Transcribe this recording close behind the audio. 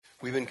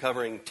We've been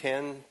covering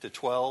 10 to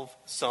 12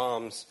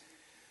 Psalms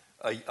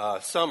a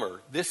summer.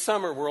 This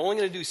summer, we're only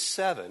going to do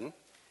 7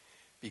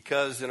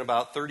 because in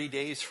about 30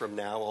 days from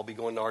now, I'll be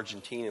going to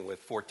Argentina with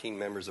 14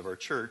 members of our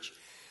church.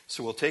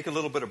 So we'll take a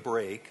little bit of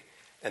break,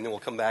 and then we'll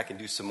come back and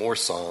do some more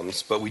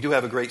Psalms. But we do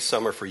have a great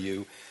summer for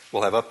you.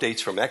 We'll have updates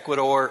from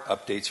Ecuador,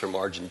 updates from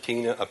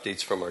Argentina,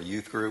 updates from our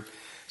youth group.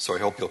 So I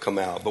hope you'll come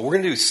out. But we're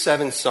going to do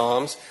 7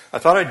 Psalms. I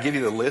thought I'd give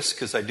you the list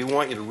because I do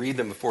want you to read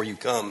them before you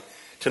come.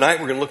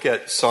 Tonight we're going to look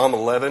at Psalm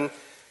 11,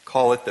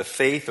 call it the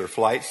Faith or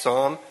Flight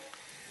Psalm.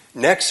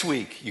 Next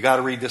week, you got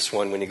to read this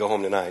one when you go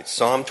home tonight.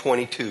 Psalm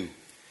 22,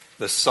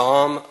 the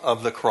Psalm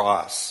of the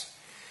Cross.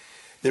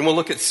 Then we'll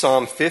look at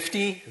Psalm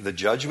 50, the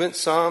Judgment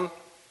Psalm.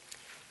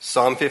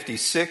 Psalm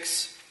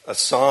 56, a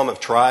Psalm of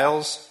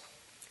Trials.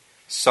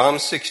 Psalm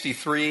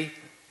 63,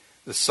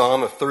 the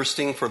Psalm of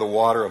Thirsting for the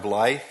Water of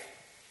Life.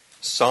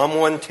 Psalm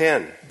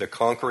 110, the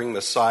Conquering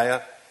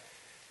Messiah.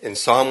 And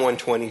Psalm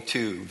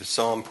 122, the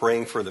Psalm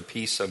praying for the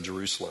peace of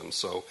Jerusalem.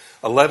 So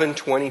 11,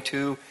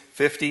 22,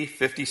 50,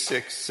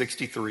 56,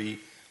 63,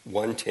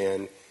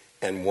 110,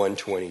 and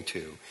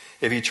 122.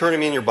 If you turn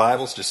them in your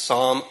Bibles to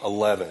Psalm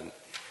 11,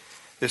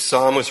 this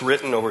psalm was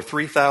written over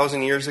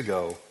 3,000 years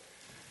ago,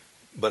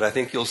 but I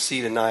think you'll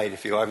see tonight,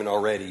 if you haven't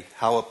already,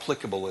 how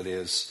applicable it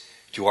is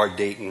to our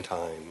date and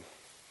time.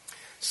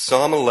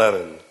 Psalm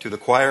 11, to the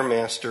choir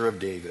master of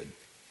David.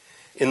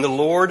 In the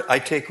Lord I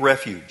take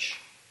refuge.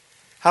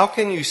 How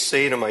can you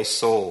say to my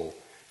soul,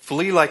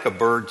 flee like a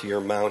bird to your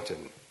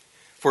mountain?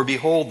 For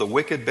behold, the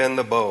wicked bend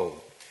the bow.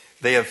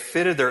 They have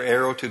fitted their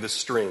arrow to the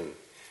string,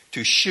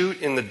 to shoot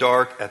in the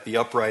dark at the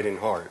upright in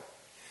heart.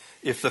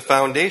 If the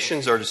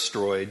foundations are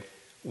destroyed,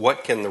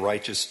 what can the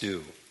righteous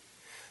do?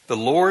 The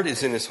Lord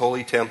is in his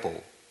holy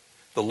temple.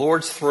 The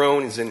Lord's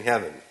throne is in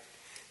heaven.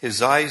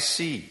 His eyes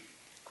see.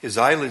 His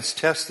eyelids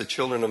test the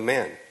children of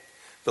men.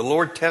 The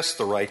Lord tests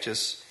the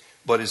righteous,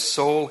 but his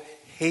soul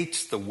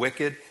hates the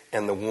wicked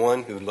and the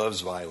one who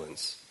loves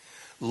violence.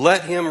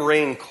 Let him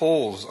rain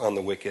coals on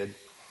the wicked.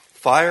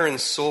 Fire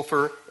and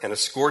sulfur and a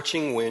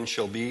scorching wind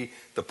shall be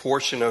the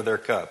portion of their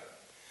cup.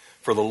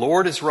 For the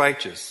Lord is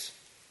righteous.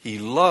 He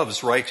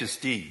loves righteous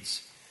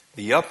deeds.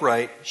 The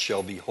upright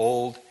shall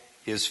behold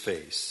his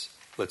face.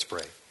 Let's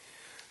pray.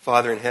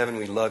 Father in heaven,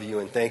 we love you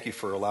and thank you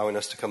for allowing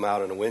us to come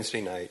out on a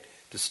Wednesday night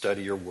to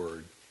study your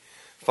word.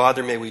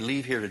 Father, may we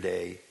leave here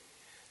today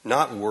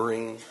not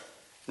worrying,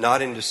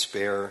 not in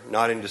despair,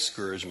 not in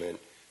discouragement,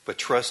 but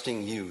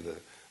trusting you,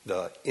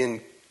 the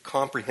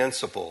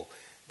incomprehensible,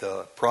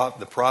 the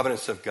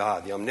providence of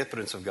God, the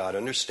omnipotence of God,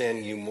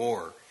 understanding you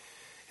more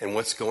and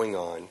what's going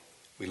on.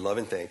 We love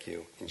and thank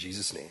you. In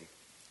Jesus' name,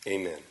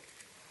 amen.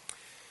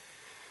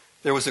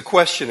 There was a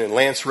question, and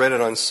Lance read it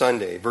on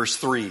Sunday, verse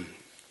 3.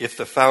 If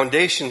the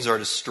foundations are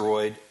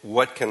destroyed,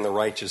 what can the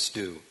righteous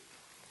do?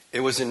 It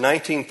was in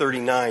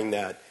 1939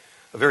 that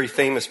a very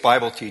famous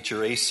Bible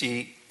teacher,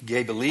 A.C.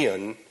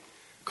 Gaebelein,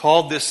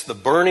 called this the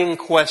burning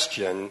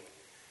question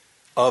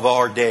of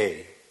our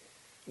day.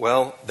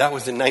 Well, that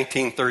was in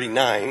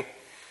 1939.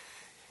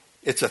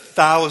 It's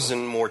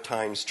 1,000 more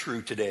times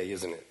true today,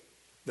 isn't it?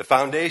 The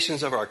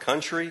foundations of our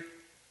country,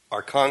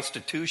 our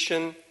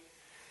Constitution,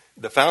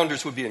 the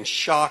founders would be in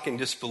shock and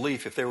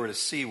disbelief if they were to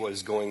see what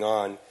is going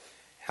on,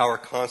 how our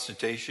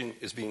Constitution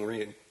is being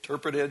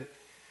reinterpreted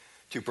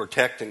to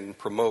protect and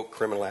promote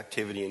criminal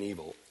activity and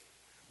evil.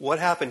 What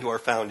happened to our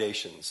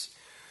foundations?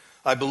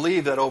 I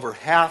believe that over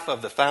half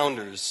of the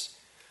founders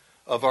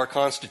of our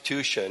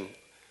Constitution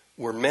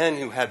were men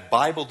who had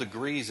Bible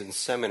degrees in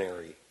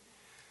seminary.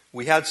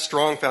 We had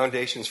strong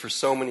foundations for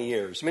so many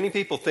years. Many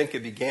people think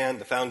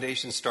the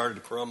foundations started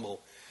to crumble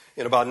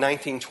in about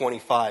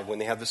 1925 when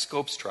they had the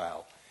Scopes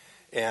trial.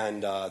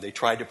 And they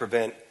tried to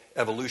prevent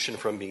evolution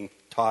from being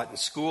taught in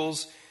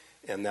schools,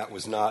 and that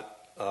was not,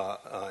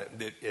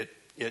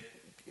 it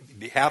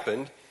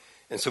happened.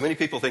 And so many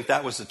people think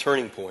that was the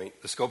turning point,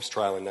 the Scopes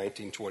trial in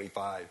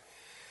 1925.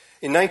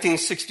 In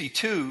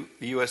 1962,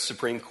 the U.S.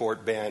 Supreme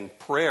Court banned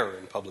prayer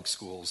in public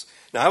schools.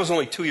 Now, I was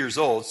only 2 years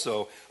old,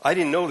 so I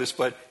didn't know this,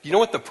 but do you know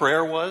what the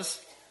prayer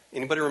was?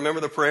 Anybody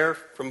remember the prayer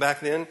from back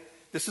then?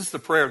 This is the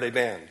prayer they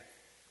banned.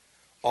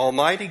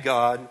 Almighty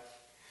God,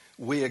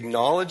 we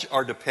acknowledge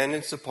our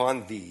dependence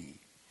upon thee,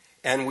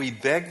 and we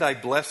beg thy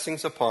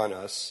blessings upon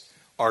us,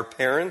 our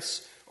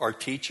parents, our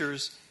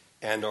teachers,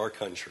 and our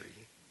country.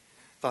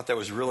 Thought that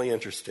was really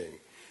interesting.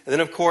 And then,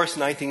 of course,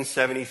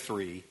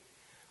 1973,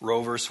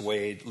 Roe v.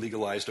 Wade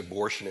legalized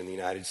abortion in the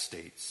United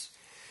States.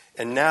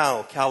 And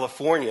now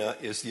California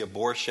is the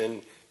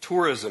abortion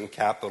tourism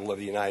capital of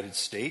the United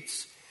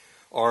States.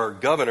 Our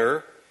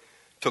governor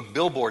took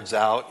billboards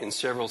out in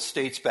several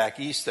states back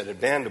east that had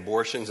banned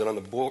abortions, and on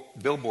the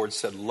billboard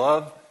said,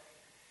 love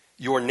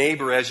your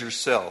neighbor as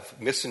yourself,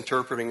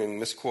 misinterpreting and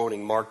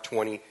misquoting Mark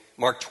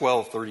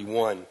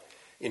 12:31,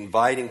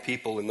 inviting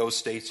people in those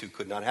states who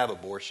could not have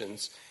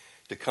abortions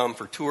to come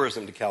for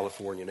tourism to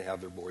California to have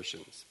their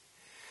abortions.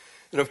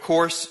 And of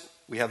course,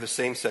 we have the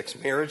same-sex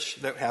marriage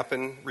that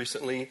happened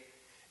recently,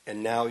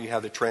 and now you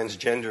have the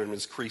transgender and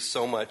has increased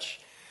so much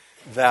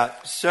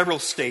that several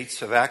states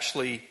have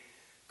actually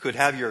could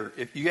have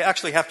if you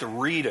actually have to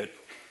read it,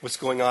 what's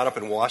going on up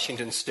in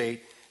Washington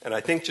State, and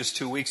I think just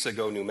 2 weeks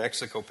ago New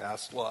Mexico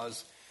passed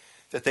laws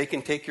that they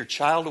can take your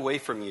child away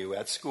from you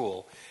at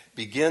school,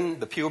 begin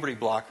the puberty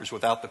blockers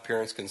without the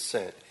parents'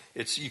 consent.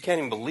 You can't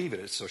even believe it.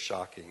 It's so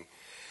shocking.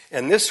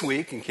 And this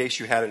week, in case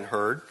you hadn't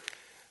heard,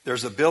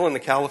 there's a bill in the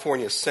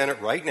California Senate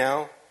right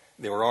now,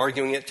 they were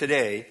arguing it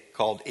today,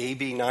 called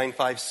AB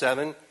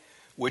 957,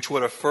 which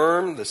would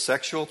affirm the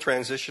sexual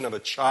transition of a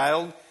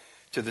child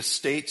to the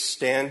state's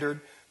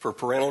standard for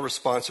parental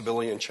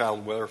responsibility and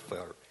child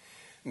welfare,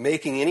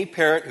 making any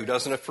parent who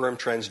doesn't affirm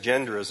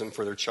transgenderism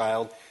for their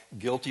child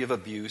guilty of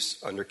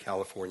abuse under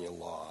California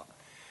law.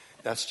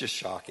 That's just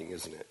shocking,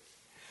 isn't it?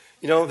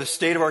 You know, the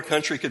state of our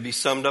country could be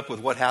summed up with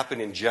what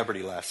happened in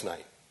Jeopardy last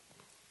night.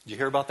 Did you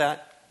hear about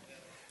that?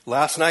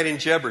 Last night in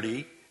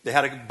Jeopardy, they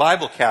had a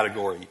Bible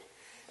category.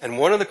 And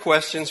one of the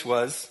questions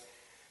was,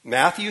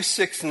 Matthew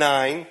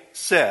 6:9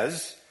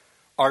 says,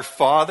 Our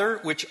Father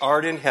which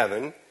art in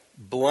heaven,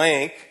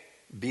 blank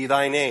be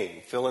thy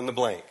name. Fill in the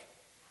blank.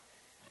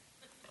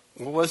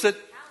 What was it?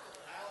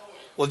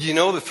 Well, do you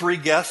know the three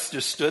guests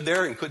just stood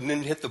there and couldn't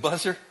even hit the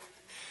buzzer?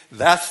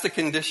 That's the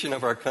condition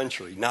of our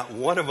country. Not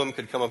one of them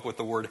could come up with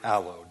the word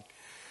hallowed.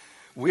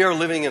 We are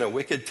living in a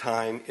wicked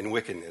time in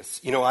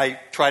wickedness. You know, I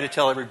try to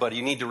tell everybody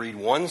you need to read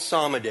one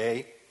psalm a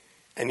day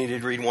and you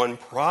need to read one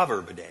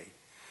proverb a day.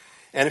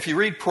 And if you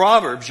read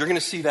Proverbs, you're going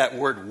to see that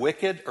word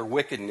wicked or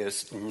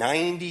wickedness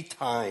 90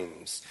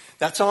 times.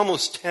 That's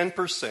almost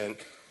 10%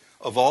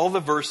 of all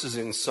the verses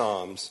in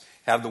Psalms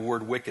have the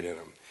word wicked in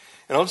them.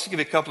 And I'll just give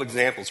you a couple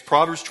examples.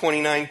 Proverbs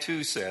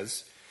 29:2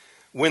 says,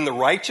 When the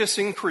righteous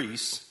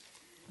increase,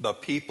 the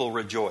people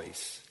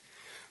rejoice.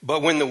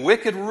 But when the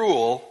wicked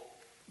rule,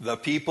 the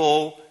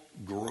people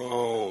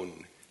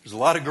groan. There's a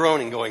lot of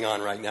groaning going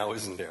on right now,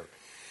 isn't there?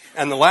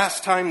 And the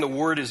last time the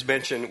word is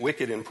mentioned,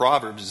 wicked, in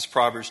Proverbs is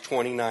Proverbs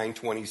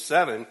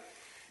 29:27.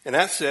 And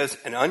that says,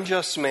 An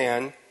unjust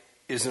man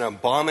is an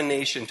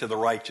abomination to the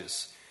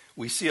righteous.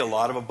 We see a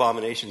lot of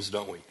abominations,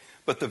 don't we?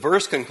 But the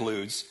verse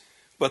concludes,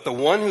 But the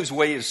one whose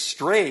way is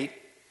straight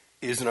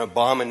is an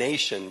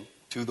abomination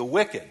to the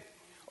wicked.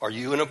 Are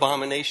you an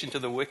abomination to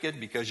the wicked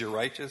because you're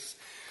righteous?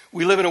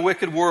 We live in a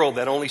wicked world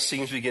that only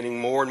seems to be getting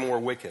more and more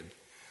wicked.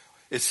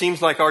 It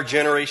seems like our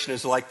generation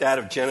is like that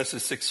of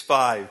Genesis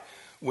 6:5,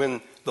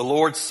 when the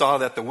Lord saw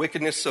that the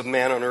wickedness of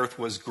man on earth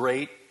was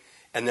great,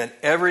 and that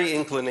every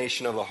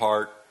inclination of the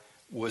heart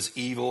was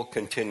evil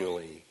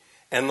continually.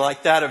 And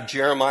like that of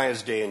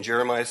Jeremiah's day in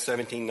Jeremiah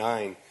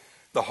 17:9,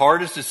 the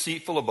heart is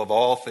deceitful above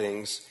all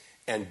things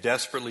and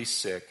desperately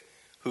sick.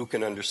 Who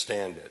can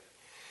understand it?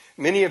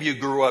 Many of you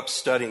grew up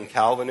studying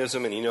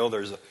Calvinism, and you know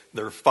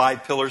there are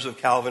 5 pillars of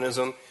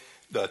Calvinism.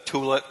 The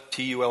tulip,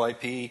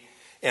 T-U-L-I-P,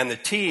 and the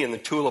T in the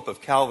tulip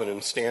of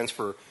Calvinism stands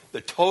for the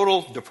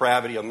total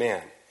depravity of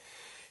man.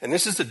 And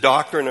this is the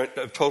doctrine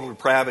of total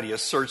depravity,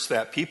 asserts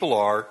that people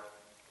are,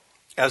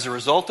 as a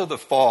result of the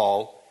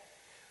fall,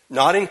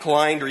 not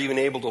inclined or even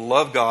able to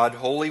love God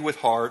wholly with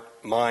heart,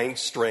 mind,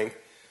 strength,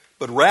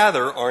 but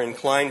rather are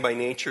inclined by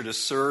nature to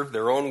serve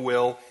their own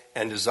will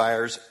and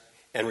desires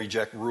and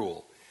reject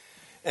rule.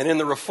 And in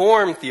the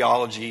Reformed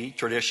theology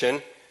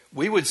tradition,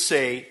 we would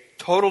say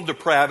total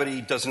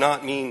depravity does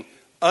not mean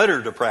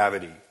utter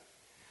depravity.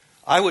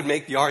 I would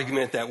make the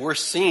argument that we're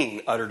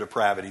seeing utter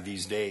depravity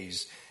these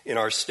days in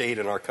our state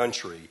and our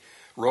country.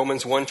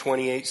 Romans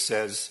 1:28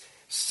 says,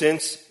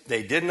 Since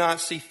they did not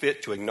see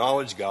fit to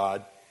acknowledge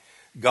God,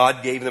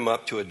 God gave them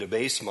up to a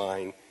debased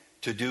mind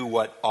to do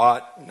what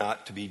ought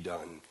not to be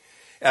done.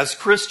 As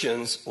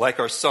Christians, like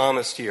our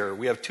psalmist here,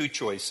 we have 2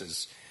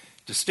 choices: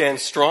 to stand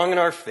strong in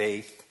our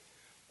faith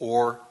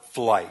or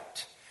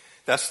flight.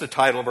 That's the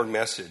title of our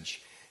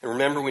message. And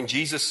remember when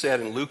Jesus said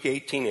in Luke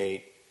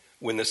 18:8,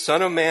 when the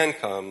Son of Man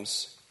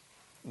comes,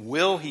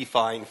 will he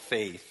find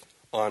faith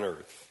on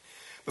earth?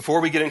 Before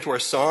we get into our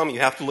psalm, you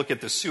have to look at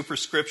the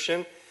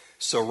superscription.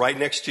 So right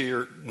next to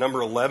your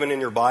number 11 in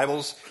your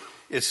Bibles,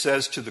 it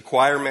says, to the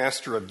choir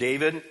master of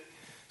David.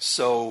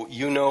 So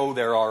you know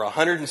there are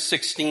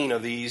 116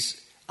 of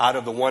these out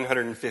of the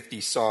 150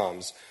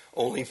 psalms.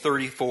 Only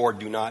 34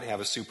 do not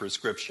have a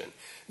superscription.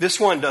 This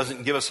one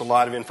doesn't give us a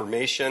lot of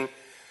information,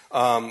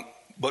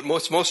 but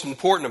most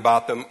important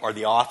about them are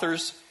the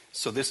authors.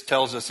 So this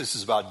tells us this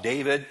is about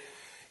David.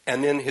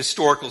 And then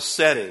historical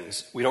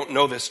settings. We don't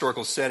know the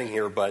historical setting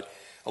here, but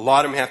a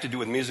lot of them have to do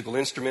with musical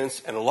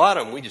instruments, and a lot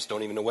of them we just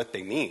don't even know what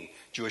they mean.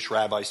 Jewish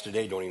rabbis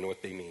today don't even know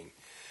what they mean.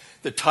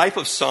 The type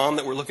of psalm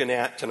that we're looking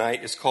at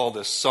tonight is called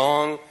a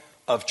Song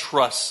of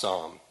Trust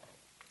psalm.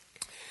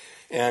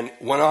 And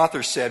one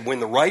author said, when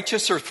the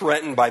righteous are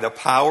threatened by the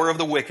power of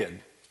the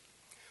wicked,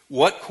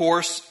 what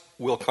course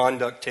will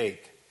conduct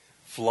take?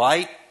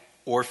 Flight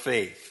or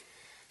faith?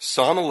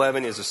 Psalm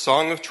 11 is a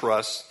song of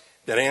trust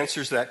that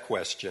answers that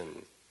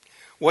question.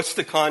 What's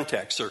the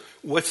context, or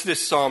what's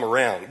this psalm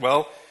around?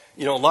 Well,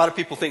 you know, a lot of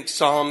people think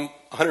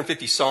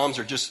 150 psalms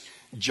are just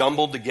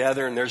jumbled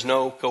together and there's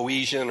no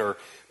cohesion,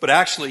 but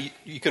actually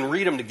you can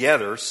read them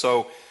together.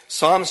 So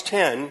Psalms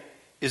 10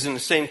 is in the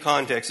same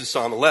context as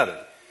Psalm 11.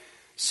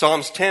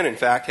 Psalms 10, in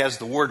fact, has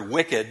the word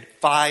wicked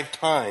 5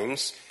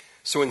 times.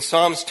 So in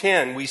Psalms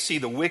 10, we see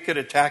the wicked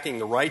attacking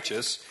the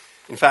righteous.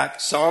 In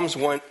fact, Psalms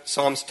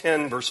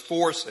 10, verse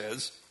 4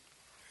 says,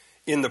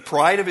 "In the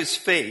pride of his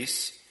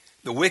face,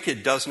 the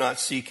wicked does not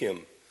seek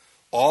him.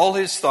 All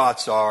his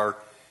thoughts are,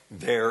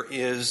 there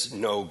is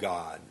no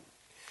God."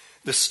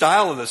 The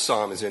style of the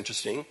psalm is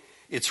interesting.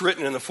 It's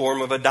written in the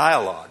form of a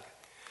dialogue.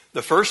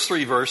 The first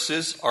 3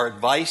 verses are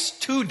advice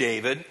to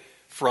David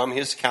from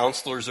his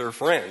counselors or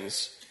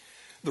friends.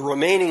 The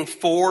remaining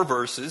 4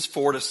 verses,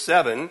 4 to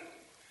 7,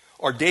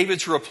 are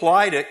David's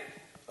reply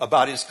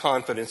about his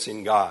confidence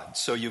in God.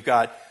 So you've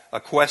got a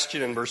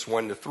question in verse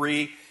 1 to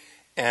 3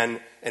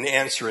 and an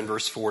answer in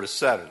verse 4 to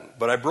 7.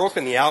 But I've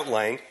broken the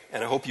outline,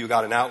 and I hope you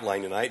got an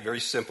outline tonight. Very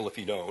simple if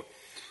you don't.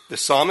 The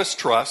psalmist's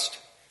trust,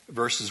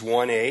 verses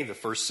 1a, the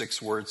first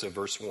 6 words of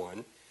verse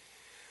 1.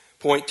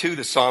 Point 2,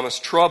 the psalmist's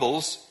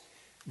troubles,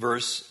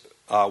 verse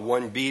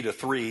 1b to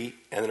 3.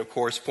 And then, of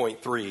course,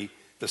 point 3,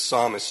 the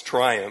psalmist's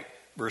triumph,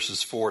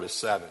 verses 4 to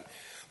 7.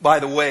 By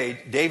the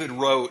way, David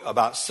wrote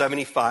about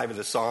 75 of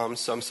the Psalms,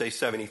 some say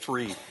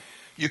 73.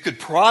 You could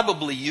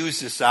probably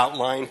use this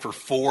outline for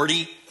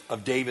 40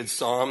 of David's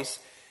Psalms.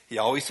 You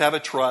always have a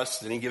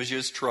trust, then he gives you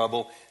his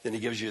trouble, then he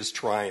gives you his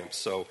triumph.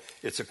 So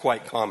it's a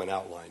quite common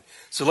outline.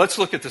 So let's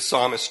look at the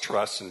psalmist's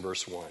trust in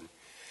verse 1.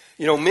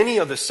 You know, many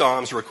of the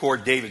Psalms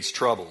record David's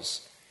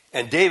troubles,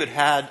 and David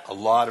had a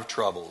lot of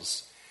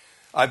troubles.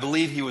 I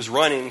believe he was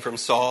running from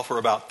Saul for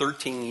about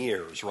 13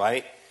 years,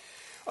 right?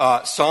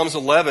 Psalms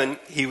 11,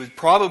 he was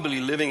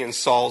probably living in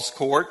Saul's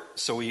court,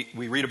 so we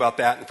read about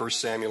that in 1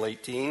 Samuel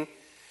 18.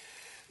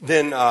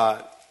 Then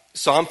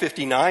Psalm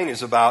 59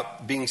 is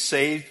about being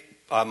saved.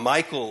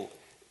 Michael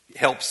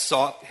helps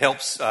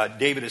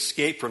David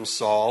escape from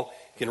Saul.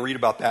 You can read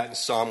about that in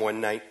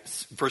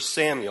 1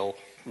 Samuel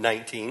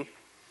 19.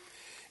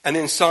 And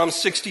then Psalm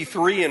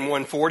 63 and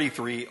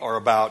 143 are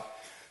about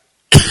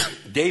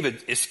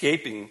David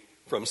escaping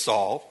from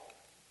Saul.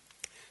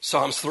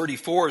 Psalms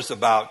 34 is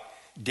about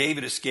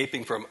David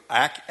escaping from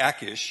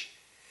Achish.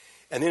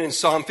 And then in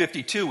Psalm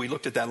 52, we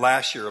looked at that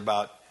last year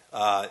about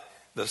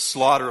the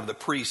slaughter of the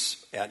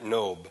priests at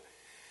Nob.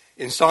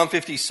 In Psalm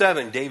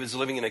 57, David's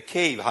living in a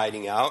cave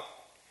hiding out.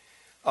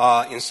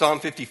 In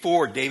Psalm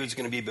 54, David's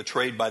going to be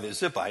betrayed by the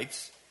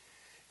Zippites.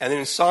 And then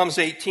in Psalms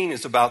 18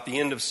 is about the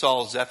end of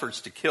Saul's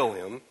efforts to kill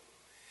him.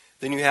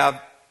 Then you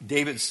have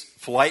David's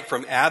flight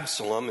from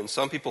Absalom, and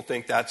some people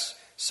think that's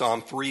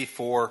Psalm 3,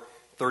 4,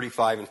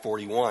 35, and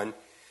 41.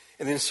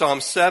 And then Psalm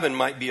 7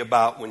 might be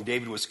about when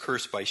David was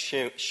cursed by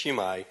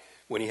Shimei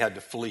when he had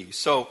to flee.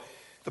 So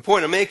the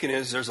point I'm making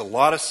is there's a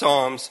lot of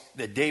Psalms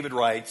that David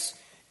writes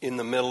in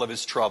the middle of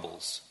his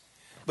troubles.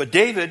 But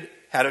David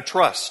had a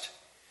trust.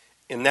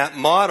 And that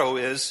motto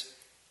is,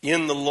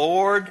 "In the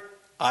Lord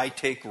I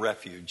take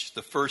refuge."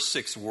 The first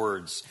 6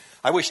 words.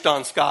 I wish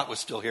Don Scott was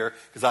still here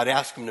because I'd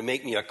ask him to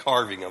make me a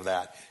carving of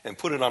that and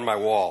put it on my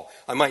wall.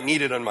 I might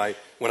need it when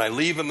I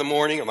leave in the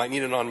morning. I might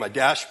need it on my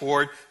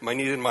dashboard. I might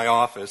need it in my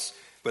office.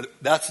 But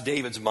that's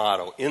David's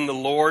motto. "In the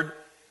Lord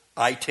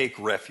I take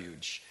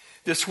refuge."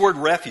 This word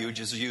refuge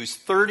is used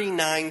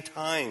 39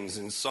 times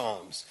in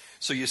Psalms.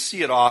 So you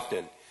see it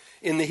often.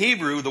 In the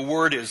Hebrew, the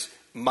word is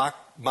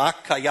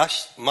makaseh,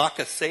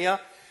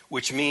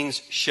 which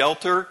means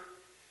shelter,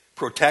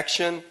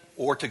 protection,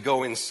 or to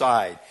go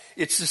inside.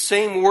 It's the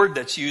same word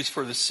that's used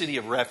for the city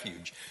of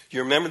refuge. Do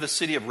you remember the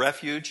city of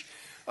refuge?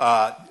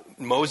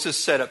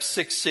 Moses set up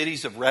 6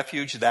 cities of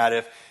refuge that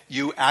if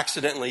you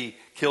accidentally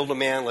killed a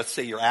man, let's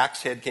say your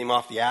axe head came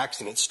off the axe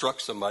and it struck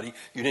somebody,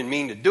 you didn't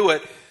mean to do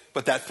it,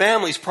 but that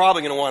family's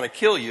probably going to want to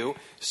kill you,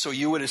 so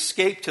you would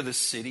escape to the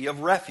city of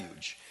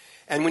refuge.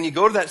 And when you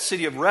go to that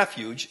city of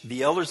refuge,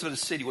 the elders of the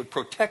city would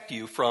protect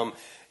you from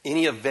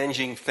any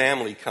avenging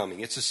family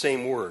coming. It's the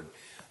same word.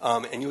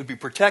 And you would be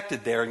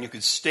protected there, and you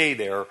could stay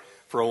there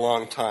for a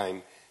long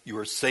time. You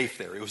were safe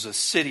there. It was a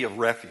city of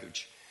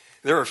refuge.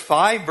 There are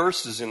 5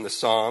 verses in the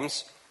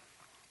Psalms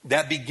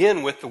that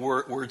begin with the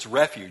words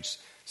refuge.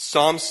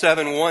 Psalm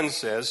 7:1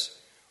 says,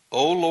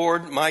 "O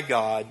Lord my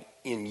God,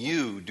 in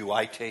you do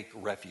I take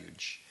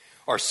refuge."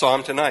 Our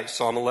psalm tonight,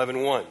 Psalm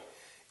 11:1,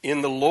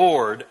 "In the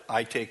Lord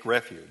I take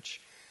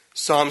refuge."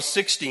 Psalm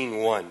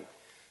 16:1,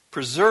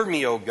 "Preserve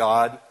me, O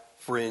God,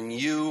 for in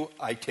you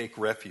I take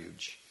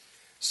refuge."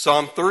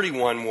 Psalm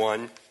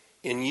 31:1,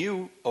 "In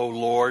you, O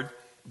Lord,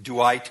 do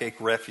I take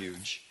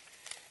refuge."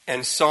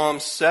 And Psalm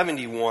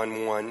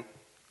 71:1,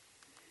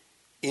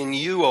 "In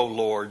you, O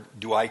Lord,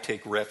 do I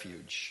take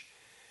refuge."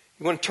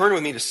 You want to turn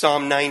with me to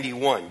Psalm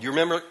 91. Do you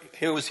remember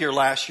who was here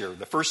last year?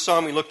 The first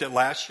psalm we looked at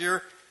last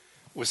year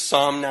was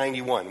Psalm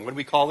 91. What do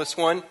we call this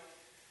one?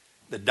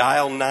 The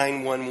Dial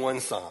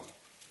 911 Psalm.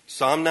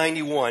 Psalm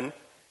 91,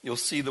 you'll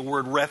see the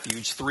word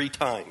refuge 3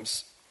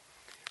 times.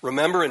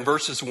 Remember in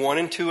verses 1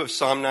 and 2 of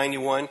Psalm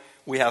 91,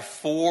 we have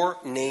 4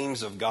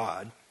 names of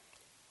God.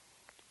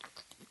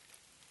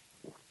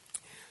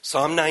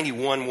 Psalm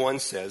 91:1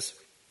 says,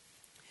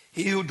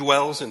 "He who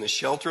dwells in the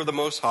shelter of the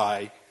Most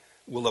High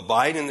will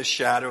abide in the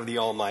shadow of the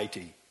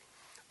Almighty.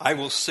 I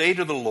will say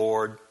to the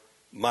Lord,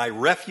 my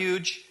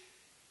refuge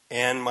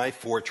and my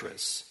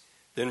fortress.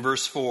 Then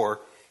verse 4,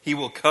 he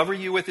will cover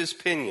you with his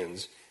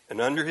pinions, and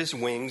under his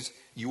wings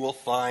you will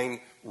find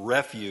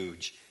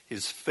refuge.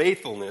 His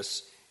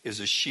faithfulness is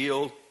a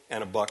shield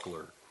and a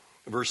buckler.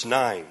 Verse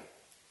 9,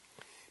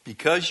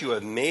 because you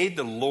have made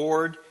the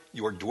Lord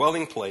your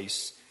dwelling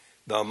place,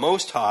 the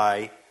Most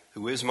High,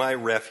 who is my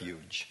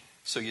refuge.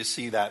 So you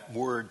see that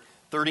word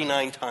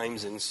 39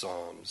 times in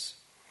Psalms.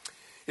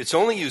 It's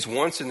only used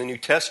once in the New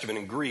Testament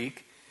in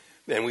Greek,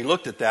 and we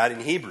looked at that in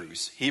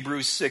Hebrews.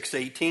 Hebrews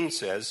 6:18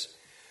 says,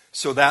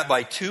 so that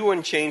by two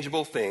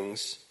unchangeable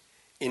things,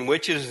 in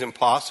which it is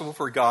impossible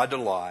for God to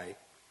lie,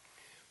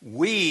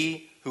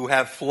 we who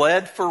have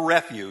fled for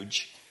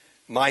refuge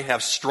might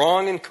have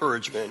strong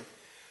encouragement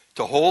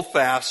to hold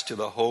fast to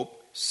the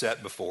hope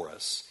set before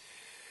us.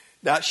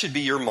 That should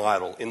be your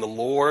model. In the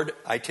Lord,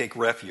 I take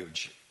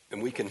refuge,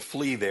 and we can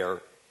flee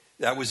there.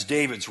 That was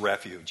David's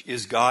refuge.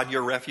 Is God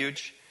your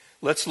refuge?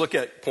 Let's look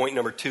at point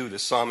number 2, the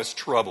psalmist's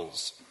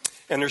troubles.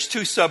 And there's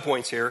 2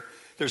 subpoints here.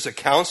 There's a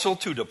counsel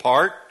to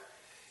depart,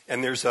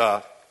 and there's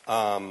a,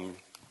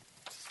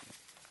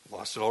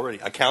 lost it already,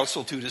 a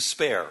counsel to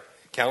despair.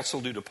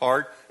 Counsel to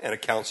depart and a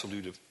counsel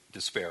to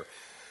despair.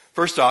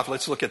 First off,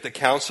 let's look at the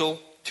counsel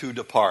to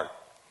depart.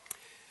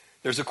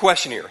 There's a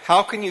question here.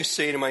 How can you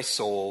say to my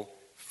soul,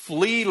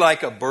 flee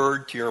like a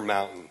bird to your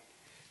mountain?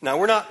 Now,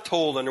 we're not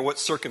told under what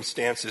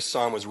circumstance this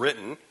psalm was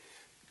written.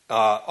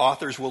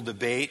 Authors will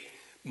debate.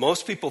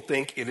 Most people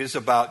think it is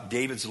about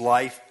David's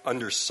life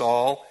under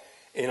Saul.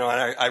 And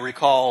I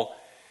recall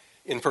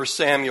in 1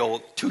 Samuel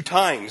 2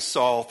 times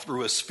Saul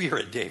threw a spear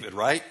at David,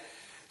 right?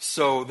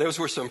 So those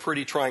were some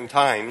pretty trying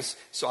times.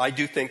 So I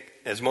do think,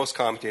 as most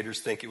commentators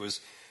think, it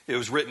was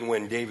written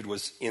when David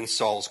was in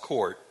Saul's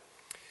court.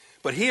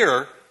 But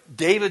here,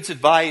 David's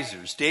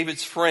advisors,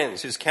 David's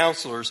friends, his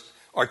counselors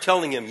are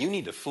telling him, you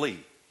need to flee.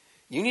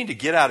 You need to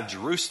get out of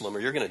Jerusalem or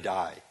you're going to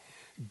die.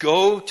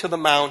 Go to the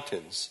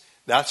mountains.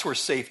 That's where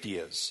safety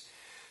is.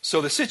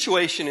 So the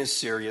situation is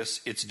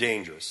serious. It's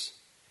dangerous.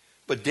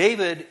 But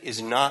David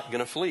is not going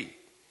to flee.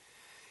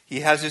 He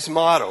has his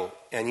motto,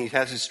 and he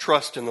has his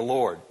trust in the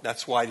Lord.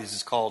 That's why this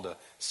is called a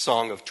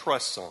Song of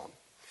Trust psalm.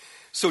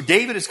 So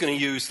David is going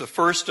to use the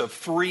first of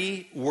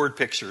 3 word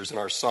pictures in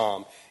our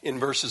psalm in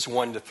verses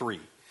 1 to 3.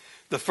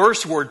 The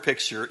first word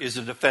picture is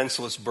a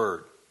defenseless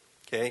bird.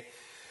 Okay?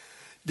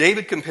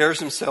 David compares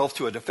himself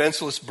to a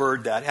defenseless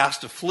bird that has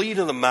to flee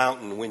to the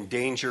mountain when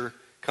danger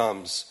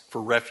comes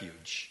for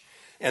refuge.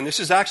 And this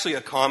is actually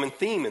a common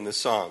theme in the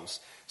Psalms.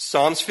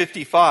 Psalms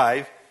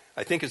 55,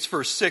 I think it's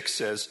verse 6,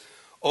 says,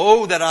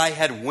 oh, that I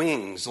had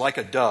wings like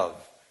a dove.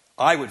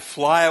 I would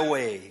fly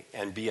away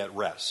and be at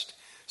rest.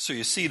 So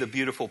you see the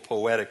beautiful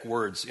poetic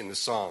words in the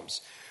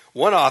Psalms.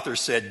 One author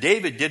said,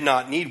 David did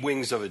not need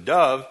wings of a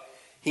dove.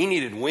 He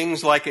needed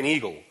wings like an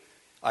eagle.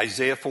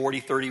 Isaiah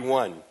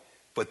 40:31.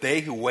 But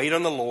they who wait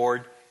on the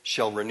Lord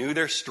shall renew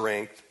their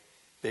strength.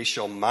 They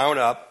shall mount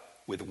up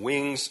with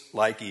wings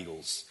like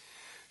eagles.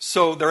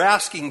 So they're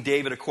asking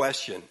David a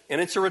question, and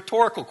it's a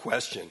rhetorical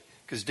question,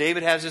 because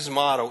David has his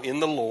motto, in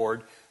the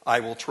Lord I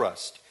will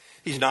trust.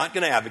 He's not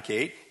going to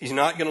advocate. He's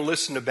not going to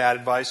listen to bad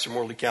advice from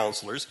worldly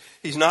counselors.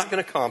 He's not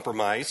going to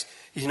compromise.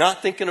 He's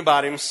not thinking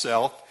about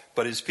himself,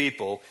 but his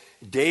people.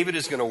 David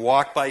is going to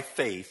walk by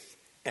faith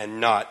and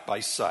not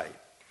by sight.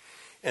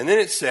 And then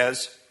it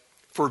says,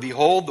 for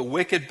behold, the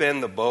wicked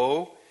bend the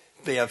bow.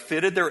 They have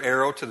fitted their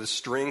arrow to the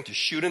string to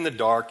shoot in the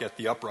dark at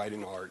the upright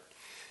in heart.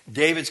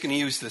 David's going to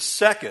use the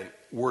second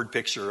word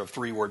picture of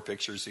 3 word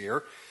pictures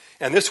here.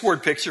 And this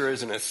word picture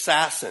is an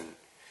assassin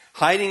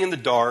hiding in the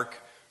dark,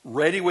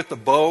 ready with the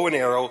bow and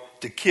arrow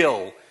to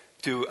kill,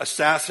 to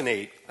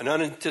assassinate, an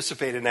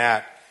unanticipated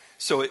act.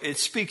 So it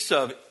speaks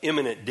of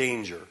imminent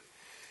danger.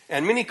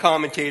 And many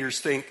commentators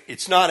think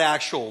it's not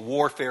actual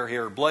warfare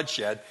here,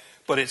 bloodshed,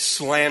 but it's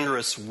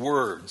slanderous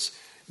words.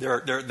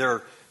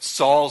 They're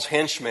Saul's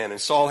henchmen,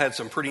 and Saul had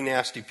some pretty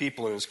nasty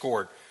people in his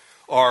court,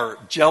 are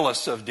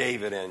jealous of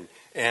David,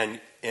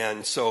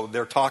 and so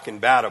they're talking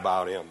bad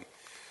about him.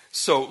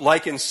 So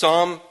like in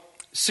Psalm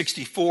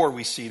 64,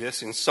 we see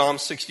this. In Psalm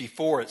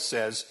 64, it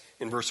says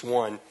in verse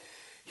 1,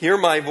 hear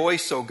my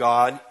voice, O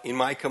God, in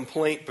my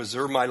complaint,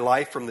 preserve my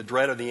life from the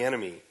dread of the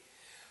enemy.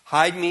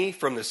 Hide me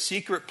from the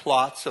secret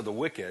plots of the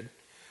wicked,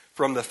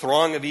 from the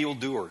throng of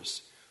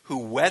evildoers, who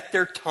whet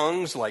their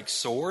tongues like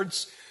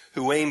swords,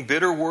 who aim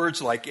bitter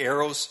words like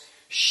arrows,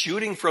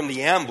 shooting from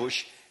the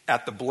ambush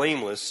at the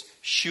blameless,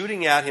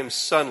 shooting at him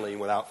suddenly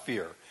without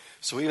fear.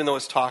 So even though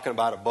it's talking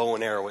about a bow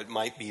and arrow, it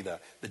might be the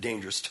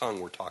dangerous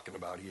tongue we're talking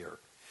about here.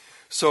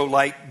 So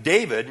like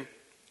David,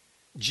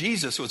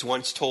 Jesus was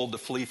once told to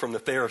flee from the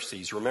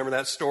Pharisees. Remember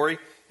that story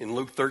in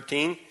Luke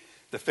 13?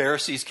 The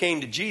Pharisees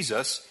came to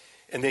Jesus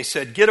and they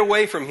said, get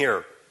away from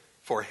here,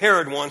 for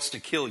Herod wants to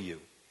kill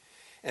you.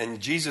 And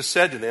Jesus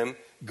said to them,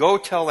 go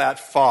tell that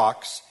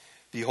fox,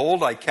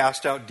 behold, I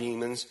cast out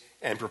demons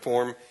and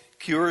perform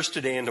cures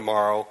today and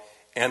tomorrow,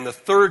 and the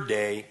 3rd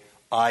day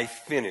I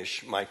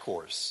finish my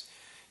course.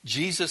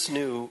 Jesus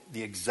knew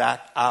the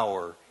exact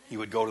hour he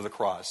would go to the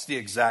cross, the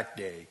exact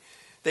day.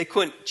 They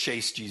couldn't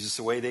chase Jesus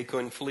away. They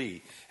couldn't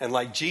flee. And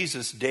like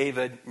Jesus,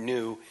 David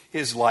knew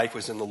his life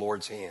was in the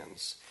Lord's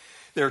hands.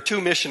 There are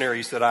two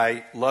missionaries that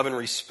I love and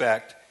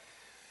respect.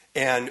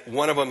 And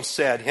one of them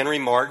said, Henry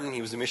Martin,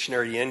 he was a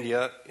missionary to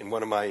India, and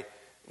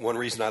one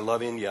reason I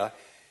love India.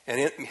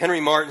 And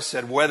Henry Martin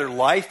said, whether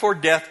life or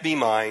death be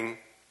mine,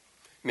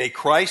 may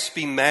Christ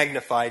be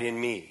magnified in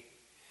me.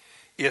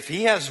 If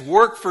he has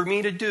work for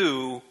me to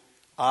do,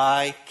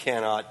 I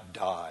cannot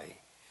die.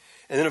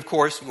 And then, of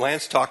course,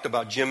 Lance talked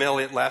about Jim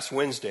Elliot last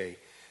Wednesday.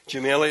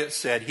 Jim Elliot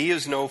said, he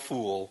is no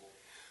fool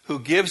who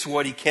gives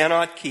what he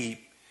cannot keep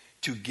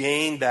to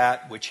gain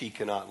that which he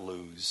cannot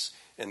lose.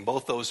 And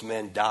both those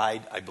men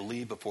died, I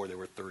believe, before they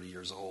were 30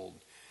 years old.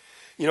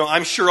 You know,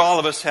 I'm sure all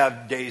of us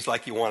have days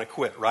like you want to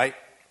quit, right?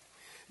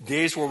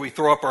 Days where we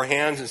throw up our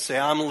hands and say,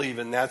 I'm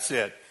leaving, that's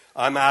it.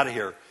 I'm out of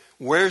here.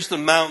 Where's the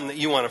mountain that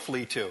you want to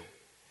flee to?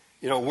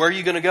 You know, where are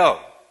you going to go?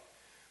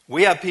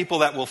 We have people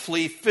that will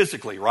flee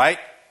physically, right?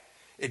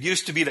 It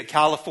used to be that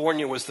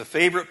California was the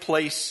favorite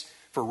place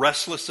for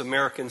restless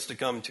Americans to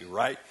come to,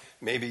 right?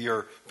 Maybe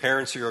your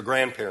parents or your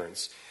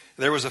grandparents.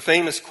 There was a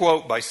famous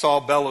quote by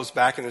Saul Bellows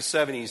back in the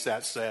 70s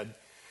that said,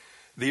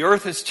 the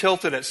earth is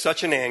tilted at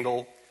such an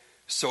angle,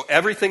 so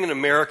everything in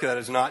America that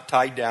is not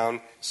tied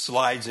down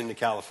slides into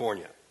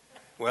California.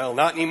 Well,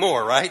 not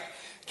anymore, right?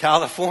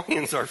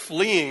 Californians are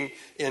fleeing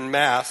en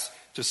masse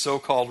to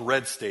so-called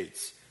red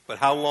states. But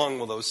how long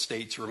will those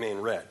states remain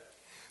red?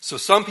 So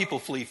some people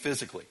flee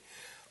physically.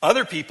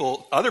 Other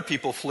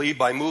people flee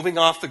by moving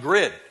off the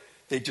grid.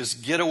 They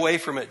just get away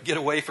from it, get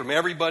away from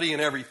everybody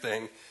and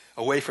everything,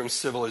 away from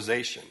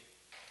civilization.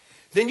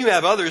 Then you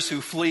have others who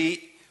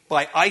flee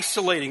by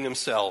isolating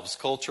themselves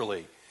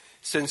culturally.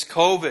 Since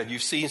COVID,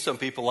 you've seen some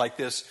people like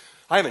this.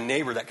 I have a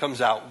neighbor that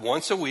comes out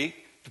once a week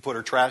to put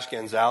her trash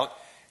cans out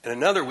and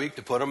another week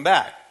to put them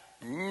back.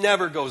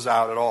 Never goes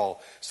out at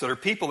all. So there are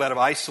people that have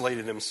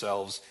isolated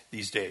themselves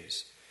these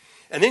days.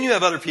 And then you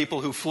have other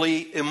people who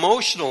flee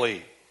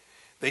emotionally.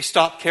 They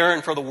stop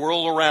caring for the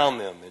world around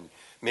them, and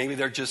maybe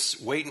they're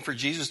just waiting for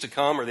Jesus to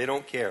come, or they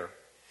don't care.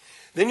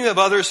 Then you have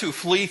others who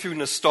flee through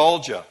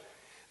nostalgia.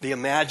 They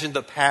imagine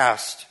the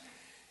past,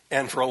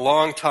 and for a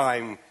long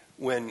time,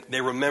 when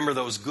they remember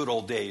those good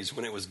old days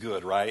when it was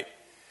good, right?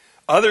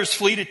 Others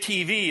flee to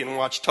TV and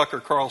watch Tucker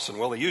Carlson.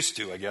 Well, they used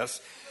to, I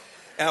guess.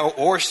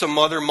 Or some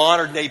other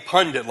modern-day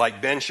pundit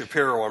like Ben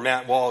Shapiro or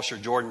Matt Walsh or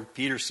Jordan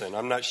Peterson.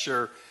 I'm not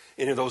sure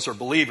any of those are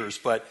believers,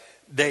 but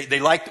we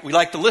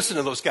like to listen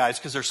to those guys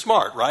because they're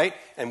smart, right?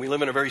 And we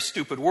live in a very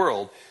stupid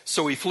world.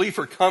 So we flee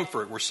for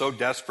comfort. We're so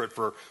desperate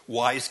for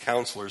wise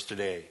counselors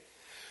today.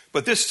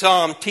 But this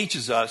psalm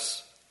teaches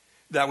us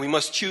that we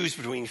must choose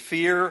between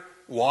fear,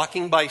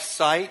 walking by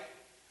sight,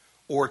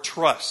 or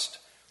trust,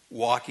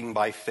 walking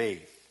by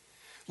faith.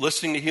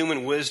 Listening to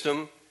human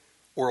wisdom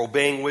or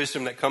obeying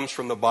wisdom that comes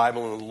from the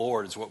Bible and the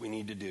Lord is what we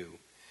need to do.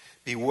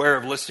 Beware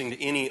of listening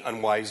to any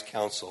unwise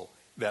counsel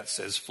that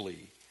says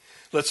flee.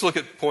 Let's look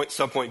at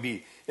subpoint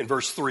B in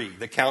verse 3,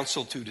 the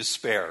counsel to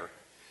despair.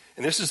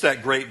 And this is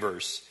that great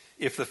verse.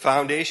 If the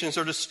foundations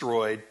are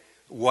destroyed,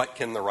 what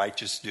can the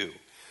righteous do?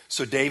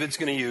 So David's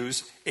going to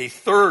use a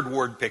third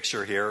word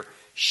picture here,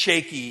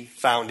 shaky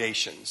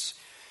foundations.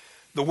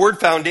 The word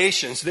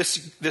foundations,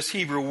 this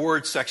Hebrew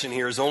word section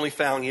here is only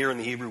found here in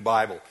the Hebrew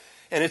Bible.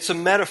 And it's a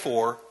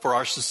metaphor for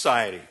our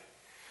society.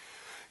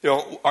 You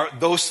know,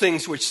 those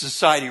things which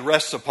society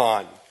rests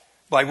upon,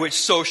 by which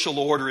social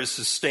order is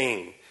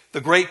sustained.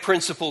 The great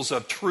principles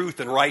of truth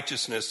and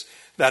righteousness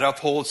that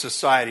uphold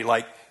society,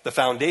 like the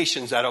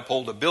foundations that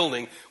uphold a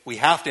building, we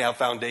have to have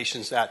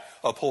foundations that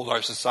uphold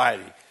our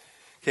society.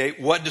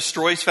 Okay, what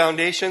destroys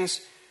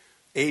foundations?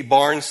 A.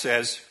 Barnes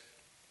says,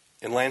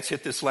 and Lance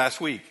hit this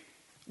last week,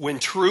 when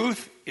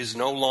truth is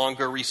no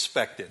longer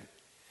respected,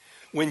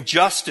 when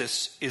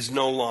justice is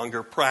no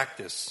longer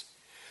practiced,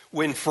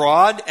 when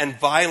fraud and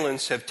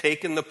violence have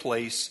taken the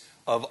place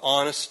of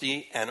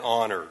honesty and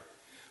honor,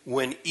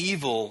 when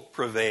evil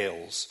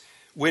prevails,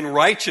 when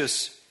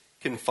righteous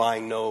can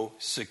find no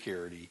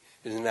security.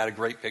 Isn't that a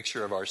great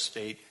picture of our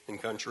state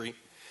and country?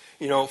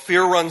 You know,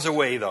 fear runs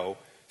away, though.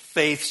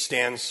 Faith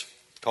stands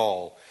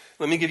tall.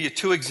 Let me give you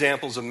two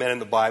examples of men in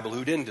the Bible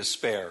who didn't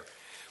despair.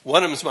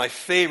 One of them is my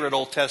favorite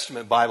Old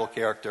Testament Bible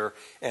character,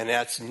 and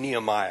that's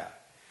Nehemiah.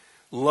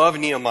 Love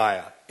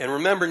Nehemiah. And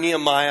remember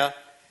Nehemiah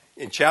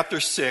in chapter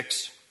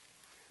 6,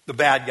 the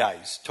bad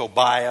guys,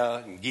 Tobiah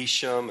and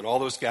Geshem and all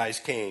those guys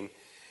came,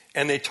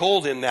 and they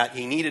told him that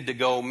he needed to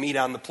go meet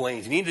on the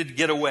plains. He needed to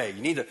get away.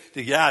 You need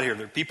to get out of here.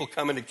 There are people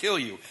coming to kill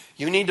you.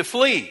 You need to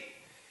flee.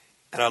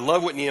 And I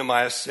love what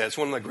Nehemiah says.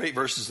 One of the great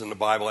verses in the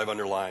Bible I've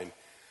underlined.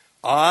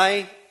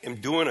 I am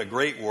doing a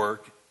great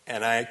work,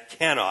 and I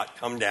cannot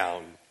come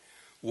down.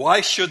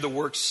 Why should the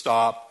work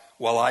stop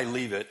while I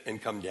leave it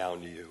and come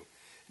down to you?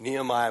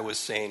 Nehemiah was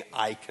saying,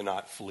 I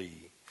cannot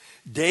flee.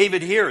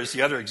 David here is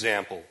the other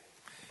example.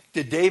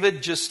 Did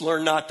David just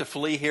learn not to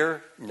flee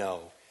here?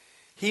 No.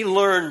 He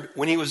learned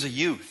when he was a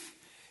youth,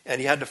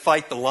 and he had to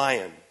fight the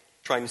lion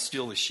trying to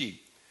steal the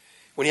sheep.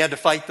 When he had to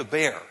fight the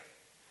bear.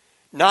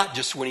 Not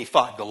just when he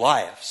fought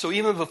Goliath. So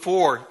even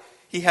before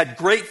He had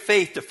great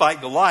faith to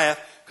fight Goliath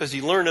because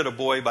he learned as a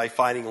boy by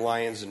fighting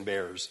lions and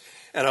bears.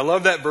 And I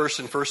love that verse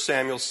in 1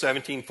 Samuel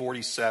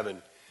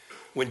 17:47,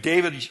 when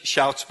David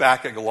shouts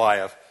back at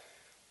Goliath,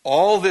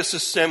 "All this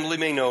assembly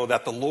may know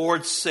that the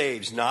Lord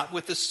saves, not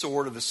with the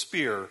sword or the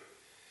spear,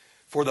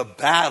 for the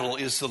battle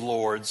is the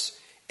Lord's,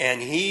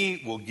 and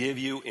he will give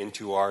you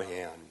into our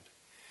hand."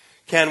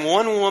 Can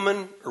one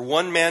woman or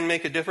one man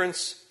make a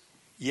difference?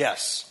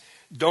 Yes.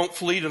 Don't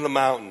flee to the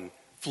mountain.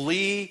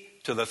 Flee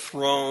to the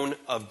throne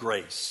of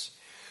grace.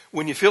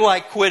 When you feel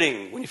like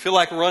quitting, when you feel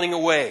like running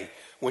away,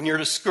 when you're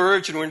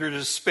discouraged and when you're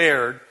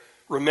despaired,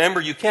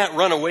 remember you can't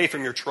run away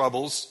from your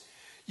troubles.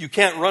 You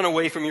can't run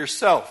away from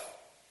yourself.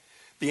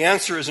 The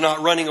answer is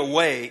not running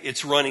away,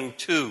 it's running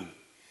to.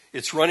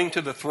 It's running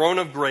to the throne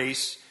of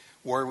grace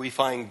where we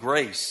find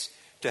grace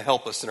to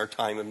help us in our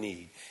time of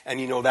need.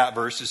 And you know that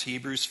verse is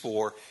Hebrews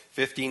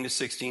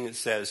 4:15-16. It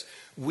says,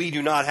 "We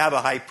do not have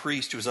a high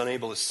priest who is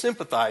unable to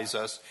sympathize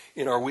us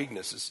in our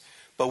weaknesses,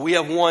 but we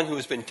have one who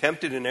has been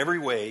tempted in every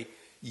way,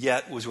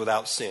 yet was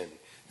without sin."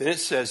 Then it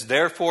says,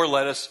 "Therefore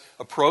let us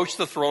approach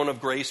the throne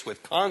of grace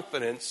with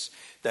confidence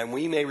that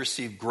we may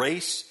receive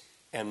grace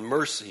and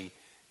mercy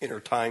in our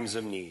times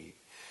of need."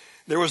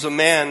 There was a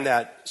man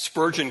that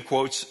Spurgeon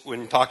quotes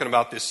when talking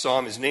about this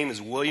psalm. His name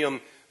is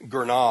William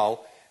Gurnall,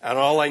 and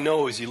all I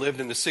know is he lived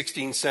in the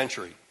 16th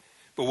century.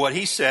 But what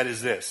he said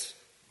is this: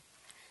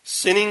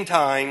 "Sinning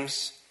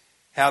times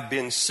have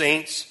been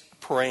saints'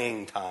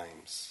 praying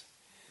times.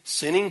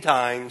 Sinning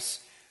times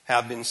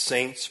have been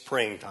saints'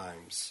 praying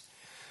times.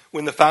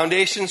 When the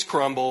foundations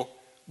crumble,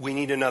 we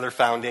need another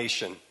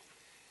foundation,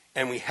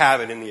 and we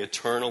have it in the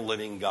eternal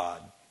living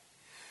God."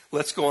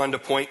 Let's go on to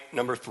point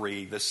number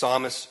 3, the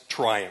psalmist's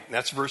triumph.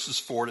 That's verses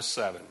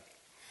 4-7.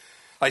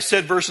 I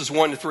said verses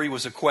 1-3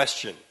 was a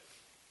question.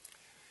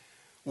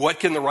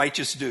 What can the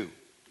righteous do?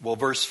 Well,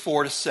 verse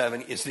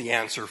 4-7 is the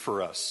answer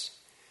for us.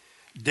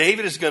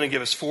 David is going to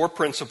give us 4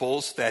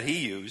 principles that he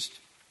used,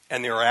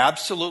 and they are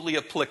absolutely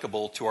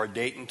applicable to our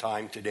date and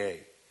time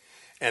today.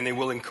 And they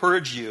will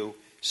encourage you,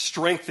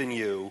 strengthen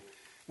you,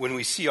 when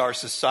we see our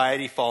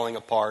society falling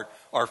apart,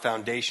 our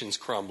foundations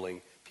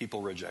crumbling,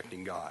 people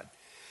rejecting God.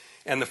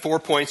 And the 4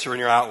 points are in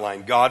your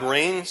outline. God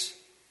reigns,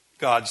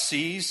 God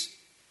sees,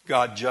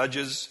 God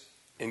judges,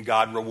 and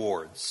God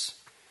rewards.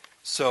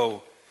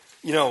 So,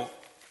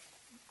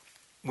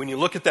 when you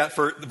look at that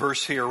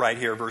verse here, right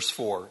here, verse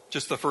 4,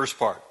 just the first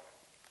part,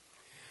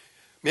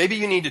 maybe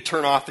you need to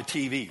turn off the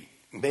TV.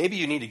 Maybe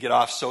you need to get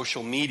off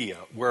social media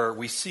where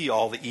we see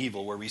all the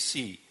evil, where we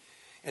see.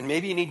 And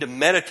maybe you need to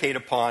meditate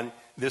upon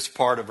this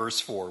part of verse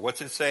 4.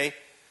 What's it say?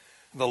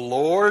 "The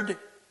Lord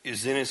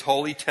is in his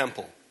holy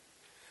temple.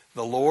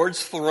 The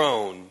Lord's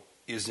throne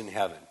is in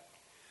heaven."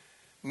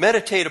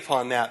 Meditate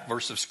upon that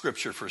verse of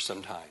Scripture for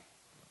some time.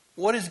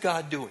 What is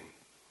God doing?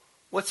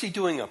 What's he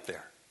doing up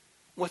there?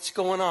 What's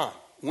going on?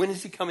 When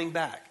is he coming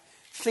back?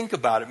 Think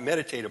about it.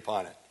 Meditate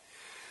upon it.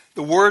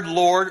 The word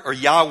Lord or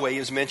Yahweh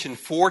is mentioned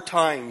 4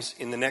 times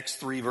in the next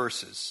 3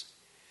 verses.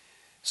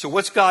 So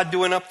what's God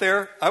doing up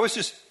there? I was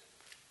just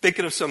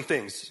thinking of some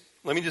things.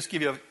 Let me just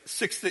give you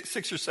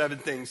 6 or 7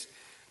 things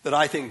that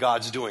I think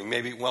God's doing,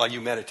 maybe while you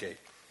meditate.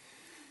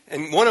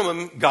 And one of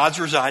them, God's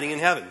residing in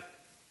heaven.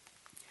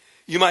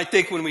 You might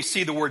think when we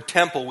see the word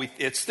temple,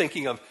 it's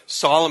thinking of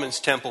Solomon's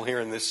temple here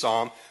in this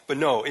psalm. But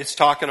no, it's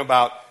talking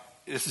about,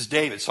 this is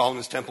David.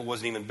 Solomon's temple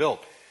wasn't even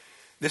built.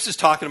 This is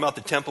talking about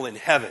the temple in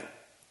heaven.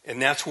 And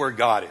that's where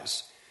God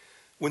is.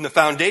 When the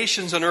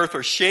foundations on earth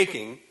are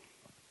shaking,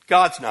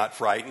 God's not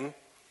frightened.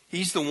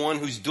 He's the one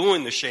who's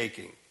doing the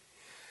shaking.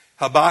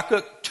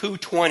 Habakkuk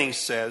 2:20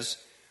 says,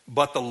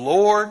 "But the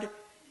Lord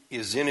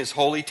is in his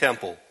holy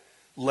temple.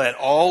 Let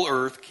all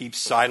earth keep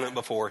silent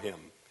before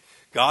him."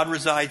 God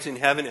resides in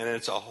heaven, and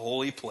it's a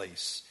holy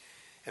place.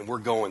 And we're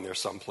going there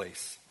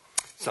someplace,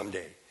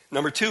 someday.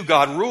 Number 2,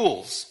 God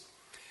rules.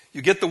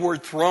 You get the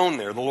word throne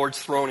there. The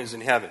Lord's throne is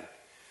in heaven.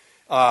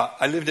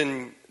 I lived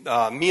in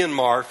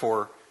Myanmar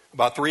for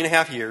about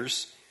 3.5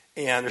 years,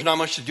 and there's not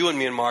much to do in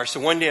Myanmar.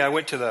 So one day I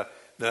went to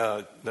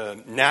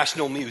the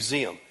National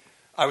Museum.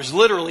 I was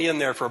literally in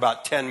there for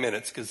about 10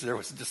 minutes because there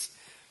was just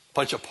a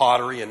bunch of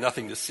pottery and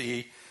nothing to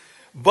see.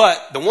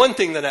 But the one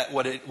thing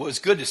what it was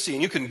good to see,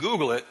 and you can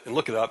Google it and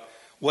look it up,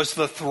 was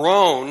the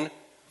throne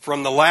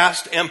from the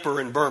last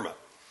emperor in Burma.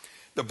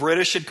 The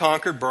British had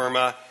conquered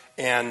Burma,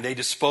 and they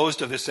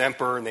disposed of this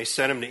emperor, and they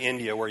sent him to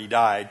India where he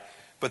died.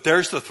 But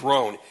there's the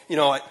throne.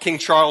 King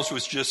Charles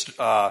was just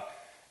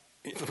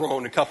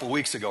throned a couple of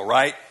weeks ago,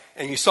 right?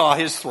 And you saw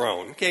his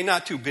throne. Okay,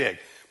 not too big.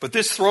 But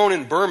this throne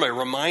in Burma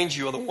reminds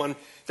you of the one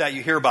that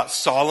you hear about,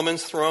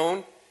 Solomon's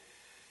throne.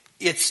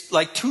 It's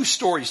like 2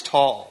 stories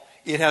tall.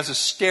 It has a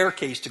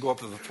staircase to go up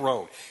to the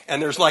throne.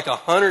 And there's like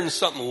 100 and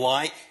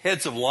something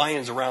heads of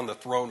lions around the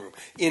throne room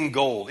in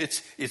gold.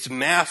 It's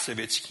massive.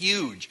 It's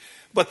huge.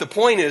 But the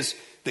point is,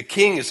 the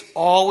king is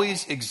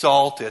always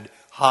exalted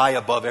high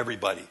above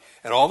everybody.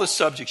 And all the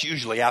subjects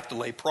usually have to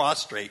lay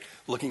prostrate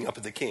looking up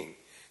at the king.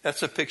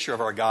 That's a picture of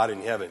our God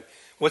in heaven.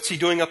 What's he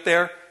doing up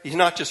there? He's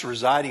not just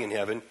residing in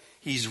heaven.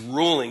 He's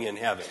ruling in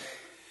heaven.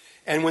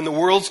 And when the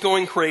world's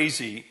going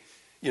crazy,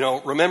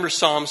 Remember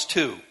Psalms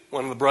 2.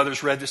 One of the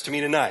brothers read this to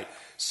me tonight.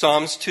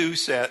 Psalms 2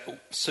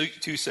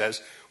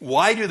 says,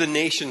 "Why do the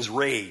nations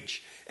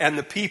rage and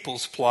the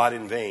peoples plot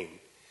in vain?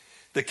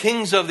 The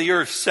kings of the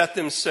earth set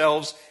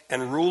themselves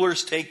and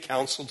rulers take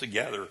counsel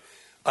together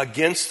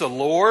against the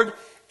Lord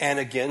and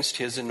against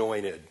his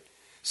anointed,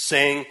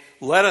 saying,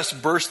 let us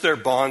burst their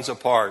bonds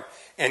apart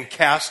and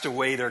cast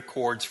away their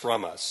cords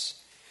from us."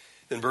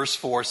 Then verse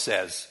 4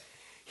 says,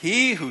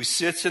 "He who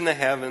sits in the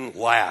heaven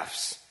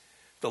laughs.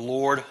 The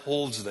Lord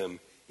holds them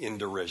in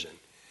derision."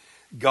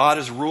 God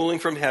is ruling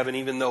from heaven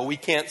even though we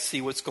can't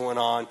see what's going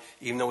on,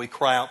 even though we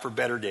cry out for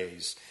better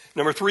days.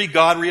 Number 3,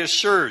 God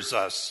reassures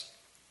us.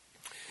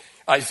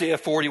 Isaiah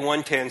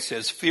 41:10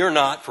 says, "Fear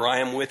not, for I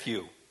am with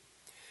you.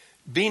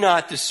 Be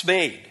not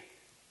dismayed,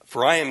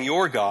 for I am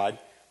your God.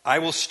 I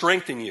will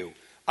strengthen you.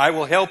 I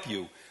will help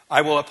you.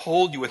 I will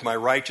uphold you with my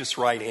righteous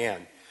right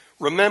hand."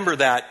 Remember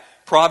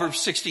that Proverbs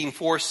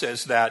 16:4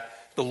 says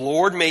that the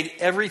Lord made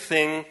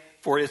everything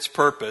for its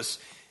purpose,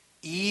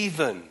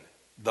 even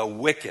the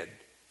wicked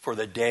for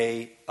the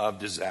day of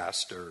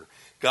disaster.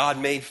 God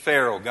made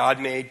Pharaoh. God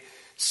made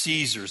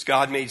Caesars.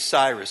 God made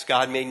Cyrus.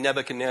 God made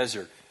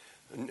Nebuchadnezzar,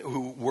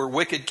 who were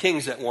wicked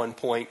kings at one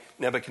point.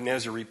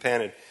 Nebuchadnezzar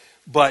repented.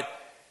 But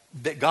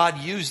that God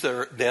used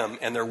them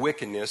and their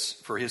wickedness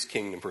for his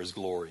kingdom, for his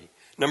glory.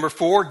 Number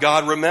 4,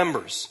 God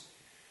remembers.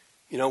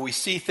 We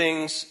see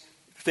things,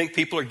 think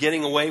people are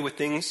getting away with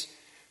things.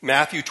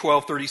 Matthew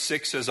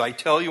 12:36 says, "I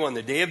tell you, on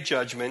the day of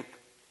judgment,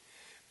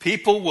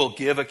 people will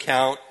give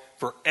account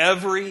for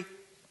every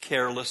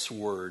careless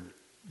word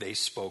they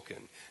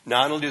spoken."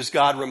 Not only does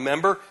God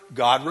remember,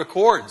 God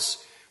records.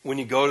 When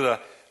you go to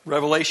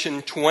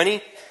Revelation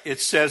 20, it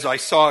says, "I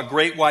saw a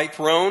great white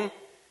throne."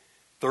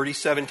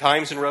 37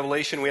 times in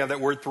Revelation we have that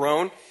word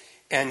throne.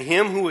 "And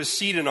him who was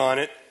seated on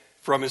it,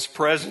 from his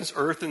presence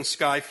earth and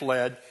sky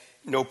fled.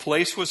 No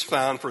place was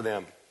found for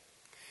them.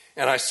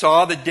 And I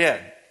saw the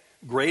dead,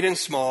 great and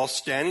small,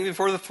 standing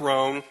before the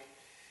throne,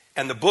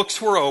 and the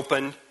books were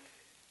opened.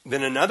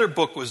 Then another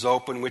book was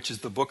opened, which is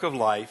the book of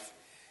life.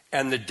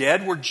 And the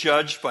dead were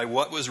judged by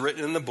what was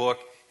written in the book."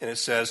 And it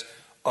says,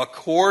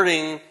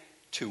 "according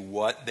to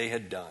what they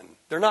had done."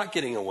 They're not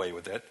getting away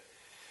with it.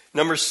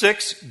 Number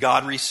 6,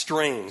 God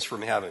restrains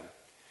from heaven.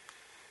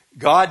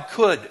 God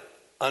could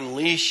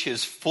unleash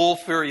his full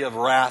fury of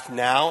wrath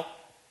now,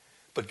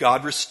 but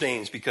God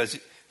restrains because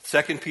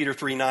 2 Peter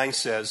 3:9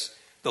 says,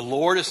 "The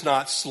Lord is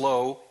not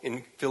slow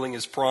in fulfilling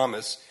his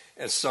promise,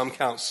 as some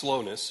count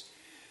slowness,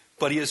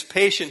 but he is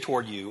patient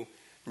toward you,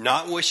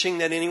 not wishing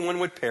that anyone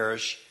would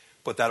perish,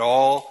 but that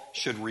all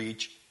should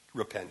reach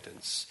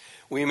repentance."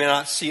 We may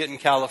not see it in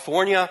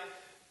California,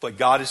 but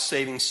God is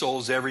saving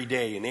souls every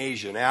day in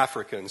Asia and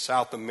Africa and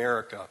South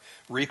America,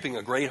 reaping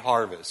a great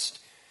harvest.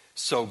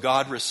 So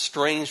God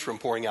restrains from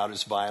pouring out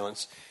his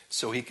violence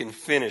so he can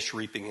finish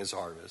reaping his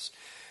harvest.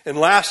 And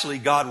lastly,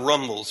 God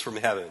rumbles from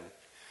heaven.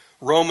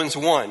 Romans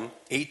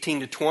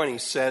 1:18-20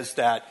 says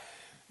that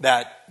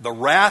the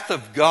wrath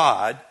of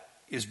God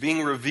is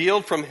being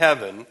revealed from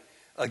heaven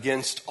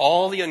against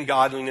all the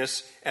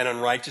ungodliness and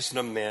unrighteousness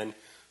of men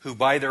who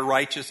by their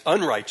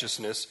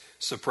unrighteousness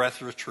suppress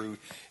the truth.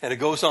 And it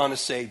goes on to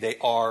say they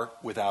are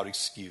without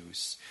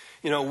excuse.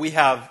 We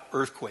have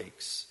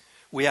earthquakes.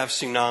 We have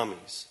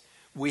tsunamis.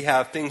 We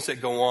have things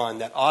that go on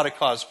that ought to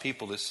cause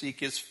people to seek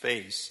his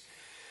face.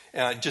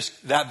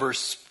 Just that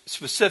verse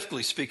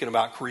specifically speaking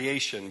about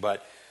creation,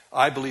 but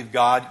I believe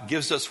God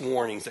gives us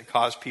warnings that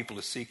cause people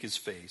to seek his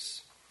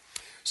face.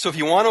 So if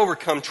you want to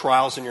overcome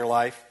trials in your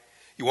life,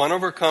 you want to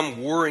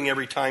overcome worrying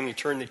every time you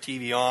turn the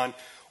TV on,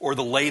 or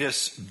the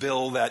latest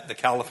bill that the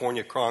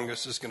California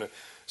Congress is going to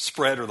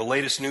spread, or the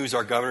latest news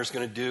our governor is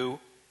going to do,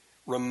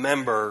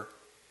 remember,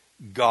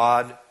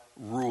 God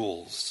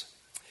rules.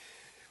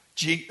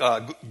 G.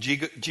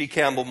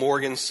 Campbell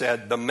Morgan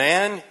said, "The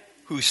man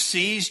who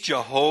sees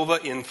Jehovah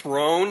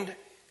enthroned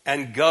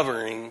and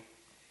governing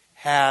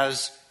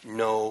has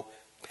no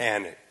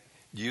panic."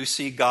 Do you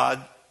see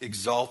God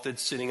exalted,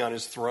 sitting on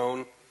his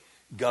throne,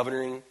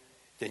 governing?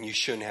 Then you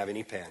shouldn't have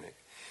any panic.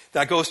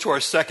 That goes to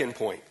our second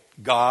point.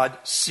 God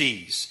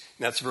sees.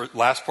 And that's the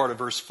last part of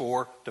verse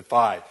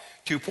 4-5.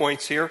 2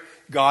 points here.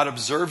 God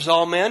observes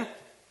all men,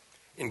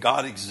 and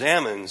God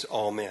examines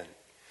all men.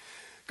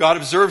 God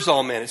observes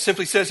all men. It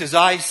simply says his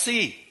eyes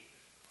see.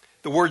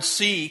 The word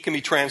see can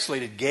be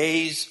translated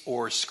gaze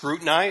or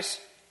scrutinize.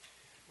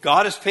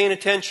 God is paying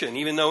attention,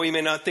 even though he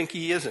may not think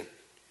he isn't.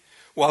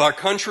 While our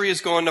country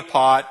is going to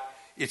pot,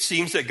 it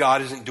seems that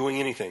God isn't doing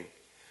anything.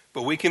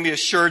 But we can be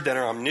assured that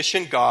our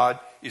omniscient God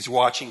is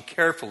watching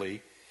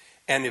carefully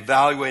and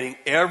evaluating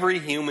every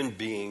human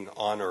being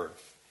on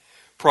earth.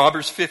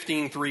 Proverbs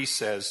 15:3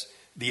 says,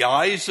 "The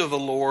eyes of the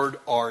Lord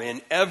are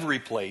in every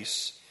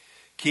place,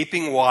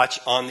 keeping watch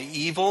on the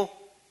evil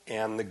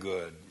and the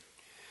good."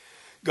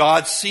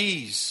 God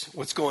sees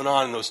what's going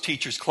on in those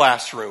teachers'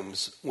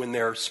 classrooms when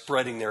they're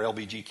spreading their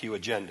LGBTQ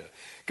agenda.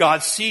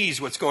 God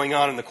sees what's going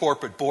on in the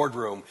corporate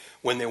boardroom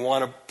when they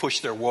want to push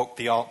their woke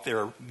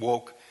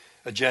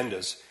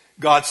agendas.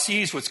 God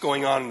sees what's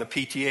going on in the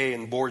PTA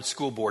and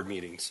school board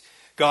meetings.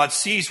 God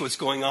sees what's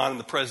going on in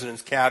the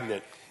president's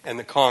cabinet and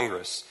the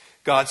Congress.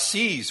 God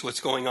sees what's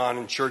going on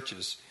in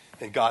churches,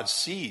 and God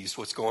sees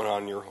what's going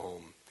on in your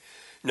home.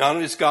 Not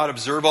only does God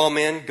observe all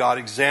men, God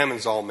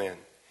examines all men.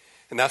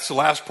 And that's the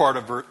last part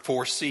of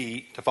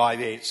 4c to 5a.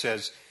 It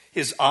says,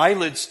 his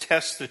eyelids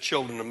test the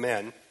children of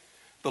men.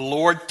 The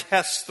Lord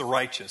tests the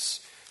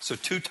righteous. So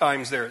 2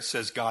 times there it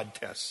says God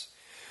tests.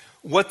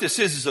 What this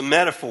is a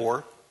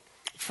metaphor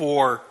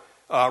for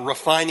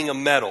refining of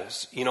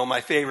metals. You know, one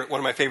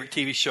of my favorite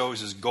TV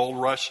shows is Gold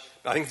Rush.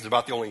 I think it's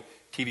about the only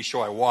TV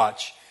show I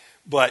watch.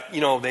 But, you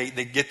know, they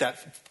get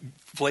that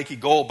flaky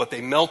gold, but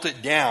they melt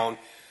it down.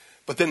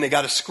 But then they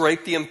got to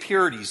scrape the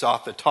impurities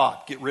off the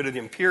top, get rid of the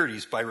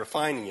impurities by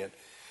refining it.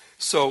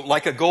 So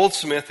like a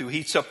goldsmith who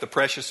heats up the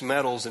precious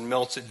metals and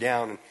melts it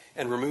down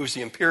and removes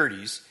the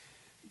impurities,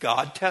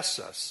 God tests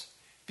us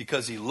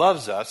because he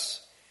loves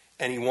us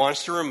and he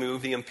wants to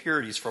remove the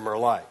impurities from our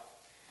life.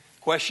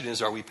 Question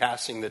is, are we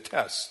passing the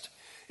test?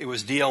 It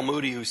was D.L.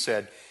 Moody who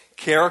said,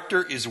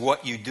 character is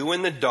what you do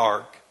in the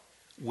dark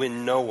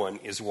when no one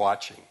is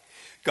watching.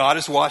 God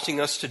is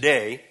watching us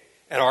today,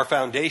 and our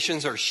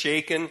foundations are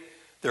shaken.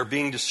 They're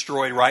being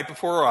destroyed right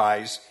before our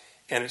eyes,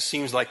 and it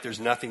seems like there's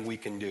nothing we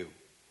can do.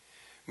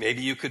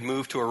 Maybe you could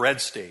move to a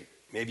red state.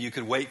 Maybe you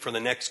could wait for the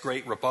next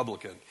great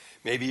Republican.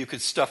 Maybe you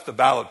could stuff the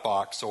ballot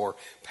box or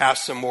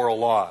pass some moral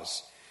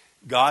laws.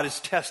 God is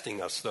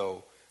testing us,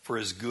 though, for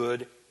his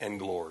good and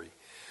glory.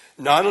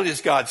 Not only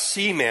does God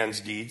see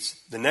man's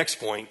deeds, the next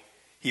point,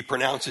 he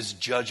pronounces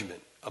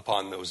judgment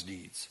upon those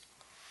deeds.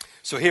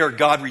 So here,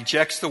 God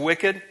rejects the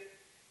wicked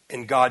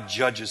and God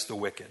judges the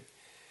wicked.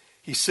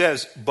 He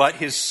says, but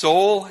his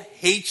soul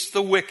hates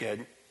the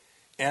wicked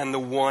and the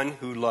one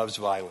who loves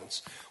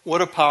violence.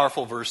 What a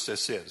powerful verse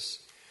this is.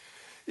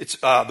 It's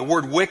the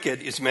word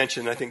wicked is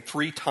mentioned, I think,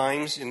 3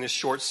 times in this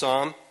short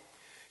psalm.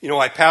 You know,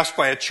 I passed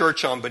by a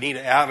church on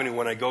Bonita Avenue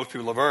when I go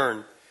through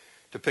Laverne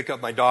to pick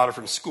up my daughter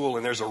from school,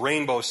 and there's a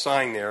rainbow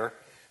sign there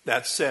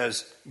that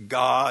says,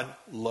 God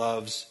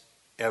loves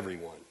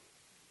everyone.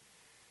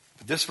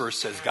 But this verse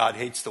says God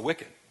hates the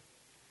wicked.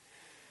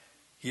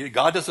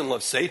 God doesn't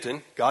love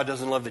Satan. God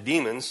doesn't love the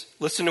demons.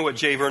 Listen to what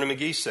J. Vernon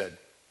McGee said.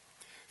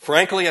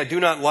 Frankly, I do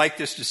not like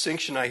this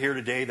distinction I hear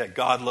today that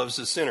God loves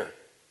the sinner,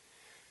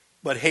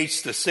 but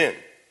hates the sin.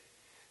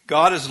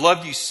 God has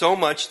loved you so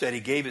much that he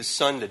gave his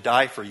son to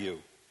die for you.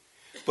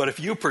 But if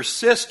you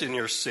persist in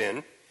your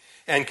sin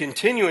and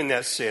continue in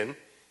that sin,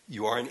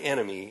 you are an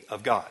enemy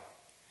of God.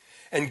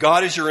 And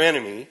God is your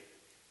enemy.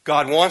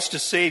 God wants to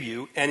save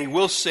you, and he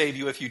will save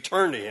you if you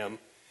turn to him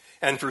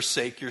and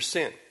forsake your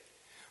sin.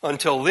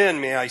 Until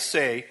then, may I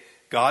say,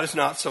 God is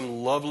not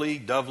some lovely,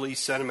 dovely,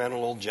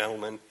 sentimental old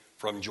gentleman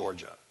from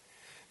Georgia.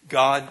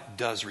 God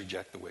does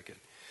reject the wicked.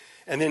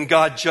 And then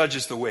God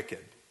judges the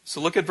wicked.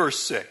 So look at verse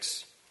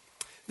 6.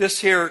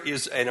 This here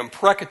is an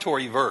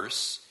imprecatory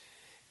verse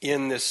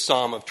in this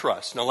psalm of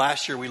trust. Now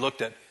last year we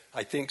looked at,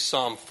 I think,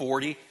 Psalm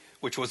 40,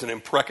 which was an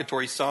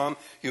imprecatory psalm.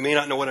 You may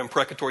not know what an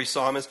imprecatory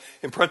psalm is.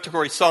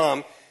 Imprecatory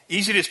psalm,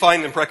 easy to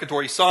find the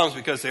imprecatory psalms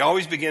because they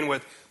always begin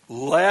with,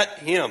 let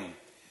him.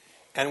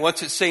 And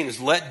what's it saying is,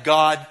 let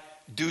God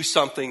do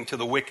something to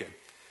the wicked.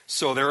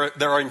 So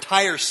there are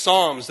entire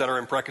psalms that are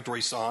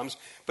imprecatory psalms,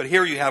 but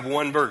here you have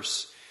one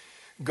verse.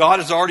 God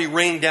has already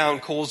rained down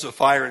coals of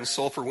fire and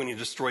sulfur when he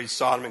destroyed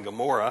Sodom and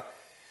Gomorrah.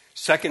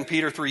 2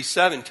 Peter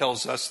 3:7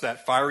 tells us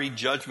that fiery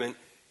judgment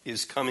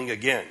is coming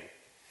again.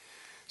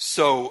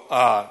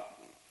 So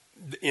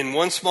in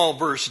one small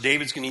verse,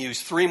 David's going to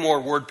use 3 more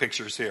word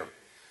pictures here.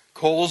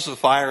 Coals of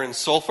fire and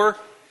sulfur.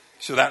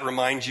 So that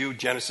reminds you,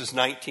 Genesis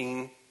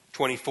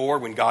 19:24,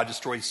 when God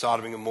destroyed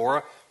Sodom and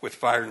Gomorrah with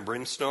fire and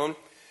brimstone.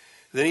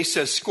 Then he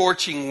says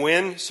scorching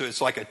wind, so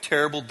it's like a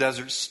terrible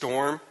desert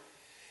storm.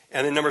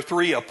 And then number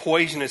 3, a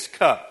poisonous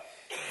cup.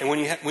 And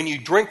when you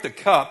drink the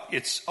cup,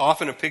 it's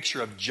often a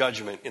picture of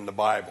judgment in the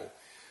Bible.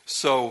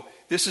 So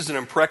this is an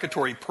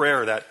imprecatory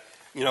prayer that,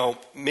 you know,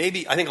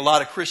 maybe I think a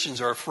lot of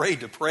Christians are afraid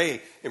to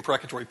pray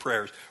imprecatory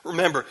prayers.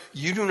 Remember,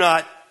 you do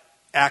not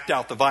act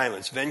out the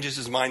violence. Vengeance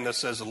is mine, thus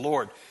says the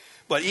Lord.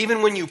 But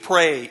even when you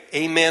pray,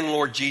 Amen,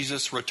 Lord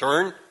Jesus,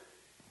 return,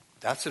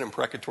 that's an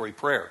imprecatory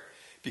prayer.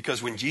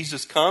 Because when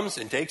Jesus comes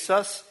and takes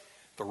us,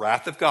 the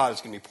wrath of God is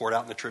going to be poured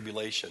out in the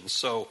tribulation.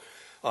 So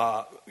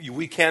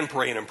we can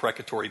pray an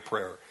imprecatory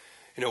prayer.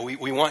 You know,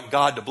 we want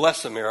God to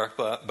bless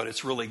America, but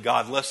it's really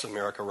godless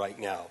America right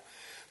now.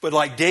 But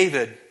like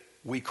David,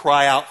 we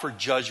cry out for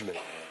judgment.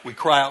 We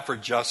cry out for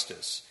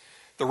justice.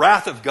 The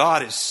wrath of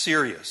God is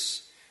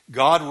serious.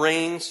 God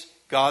reigns,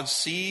 God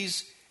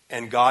sees,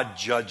 and God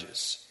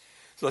judges.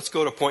 So let's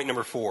go to point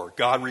number 4.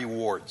 God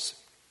rewards.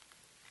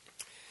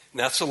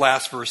 And that's the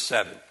last verse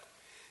 7.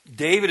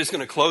 David is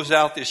going to close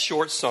out this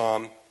short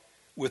psalm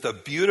with a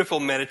beautiful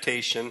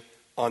meditation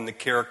on the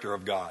character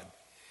of God.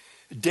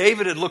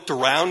 David had looked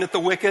around at the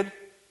wicked.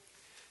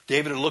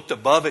 David had looked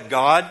above at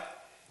God.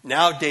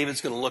 Now David's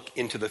going to look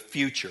into the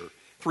future.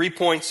 3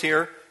 points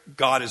here.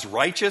 God is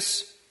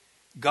righteous,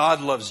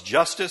 God loves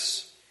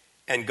justice,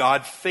 and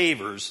God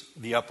favors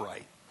the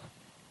upright.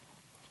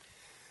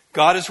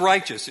 God is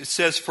righteous. It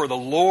says, for the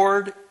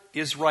Lord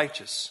is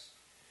righteous.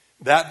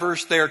 That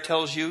verse there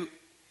tells you,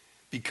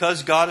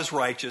 because God is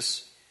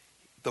righteous,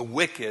 the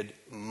wicked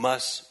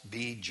must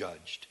be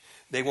judged.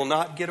 They will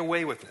not get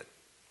away with it.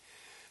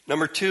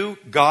 Number 2,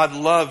 God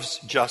loves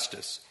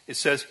justice. It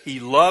says he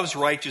loves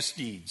righteous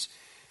deeds.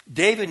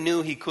 David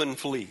knew he couldn't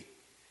flee,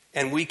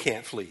 and we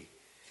can't flee.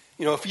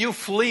 You know, if you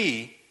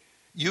flee,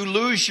 you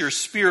lose your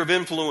sphere of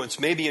influence,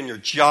 maybe in your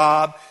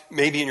job,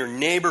 maybe in your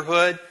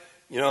neighborhood,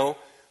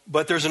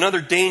 but there's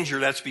another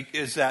danger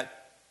is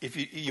that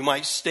if you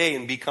might stay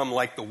and become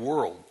like the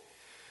world.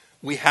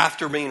 We have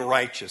to remain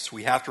righteous.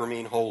 We have to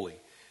remain holy.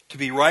 To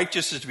be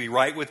righteous is to be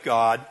right with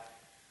God,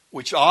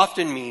 which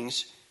often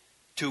means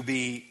to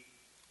be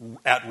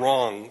at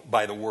wrong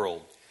by the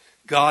world.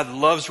 God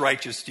loves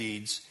righteous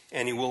deeds,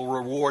 and he will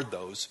reward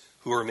those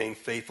who remain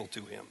faithful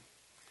to him.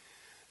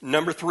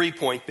 Number 3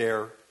 point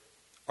there,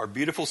 our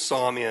beautiful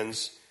psalm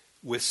ends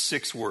with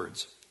 6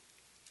 words.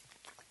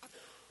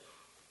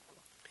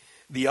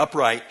 The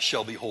upright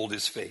shall behold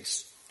his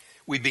face.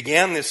 We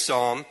began this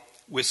psalm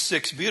with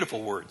 6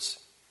 beautiful words.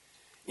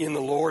 In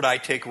the Lord I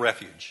take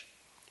refuge.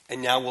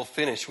 And now we'll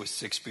finish with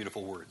 6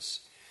 beautiful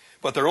words.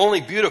 But they're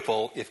only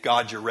beautiful if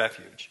God's your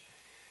refuge.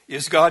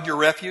 Is God your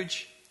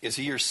refuge? Is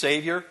he your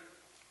Savior?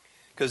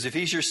 Because if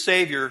he's your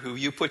Savior, who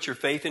you put your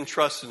faith and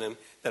trust in him,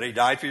 that he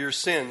died for your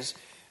sins,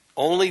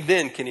 only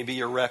then can he be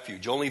your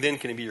refuge. Only then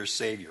can he be your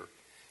Savior.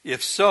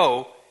 If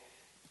so,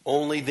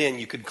 only then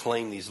you could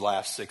claim these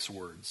last 6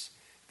 words.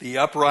 The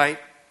upright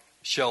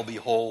shall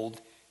behold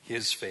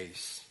his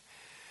face.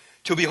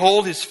 To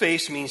behold his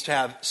face means to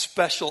have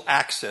special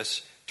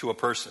access to a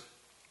person.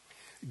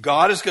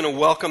 God is going to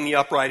welcome the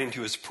upright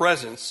into his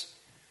presence,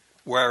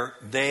 where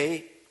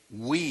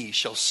we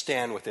shall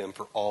stand with him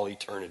for all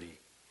eternity.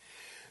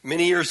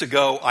 Many years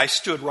ago, I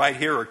stood right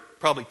here, or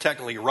probably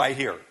technically right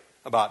here,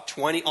 about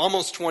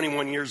almost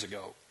 21 years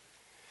ago.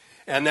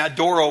 And that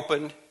door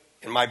opened,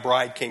 and my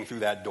bride came through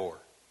that door.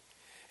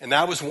 And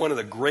that was one of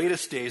the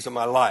greatest days of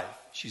my life.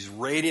 She's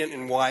radiant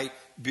and white,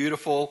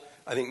 beautiful.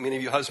 I think many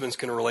of you husbands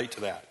can relate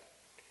to that.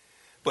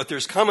 But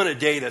there's coming a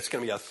day that's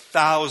going to be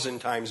 1,000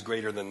 times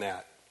greater than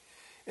that.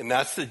 And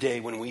that's the day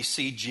when we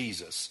see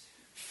Jesus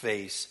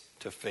face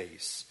to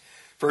face.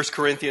 1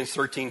 Corinthians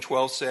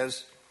 13:12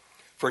 says,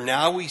 "For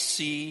now we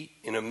see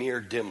in a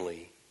mirror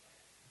dimly,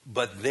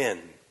 but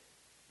then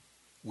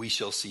we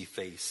shall see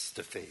face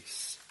to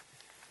face."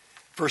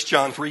 1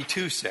 John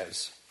 3:2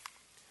 says,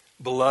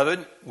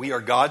 "Beloved, we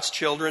are God's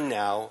children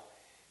now,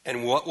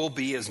 and what will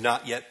be has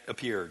not yet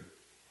appeared.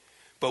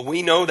 But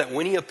we know that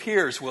when he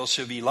appears, we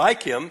shall be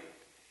like him,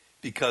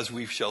 because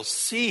we shall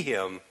see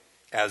him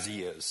as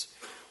he is."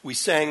 We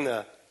sang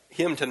the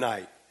hymn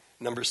tonight,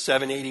 number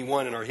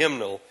 781 in our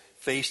hymnal,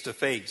 Face to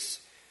Face.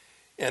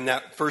 And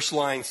that first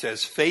line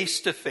says, "Face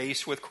to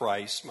face with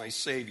Christ, my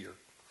Savior.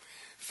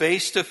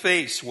 Face to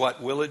face,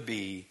 what will it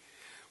be?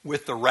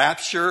 With the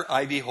rapture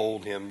I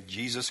behold him,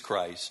 Jesus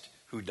Christ,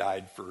 who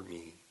died for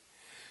me."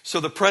 So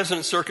the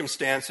present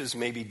circumstances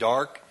may be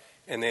dark,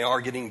 and they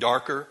are getting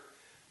darker,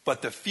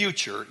 but the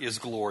future is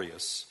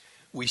glorious.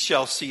 We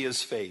shall see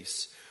his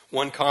face.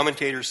 One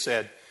commentator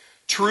said,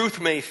 "Truth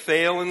may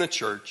fail in the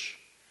church,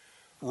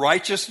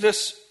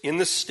 righteousness in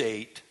the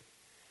state,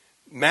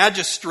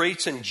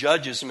 magistrates and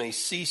judges may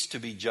cease to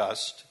be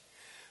just,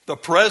 the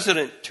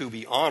president to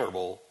be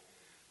honorable,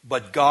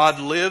 but God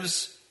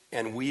lives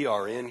and we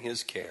are in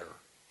his care."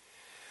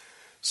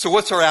 So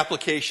what's our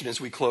application as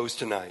we close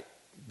tonight?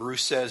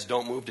 Bruce says,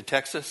 don't move to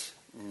Texas.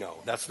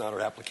 No, that's not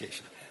our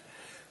application.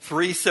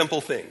 3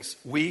 simple things.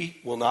 We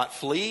will not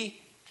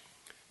flee,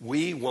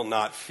 we will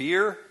not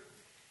fear,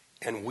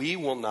 and we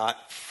will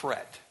not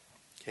fret.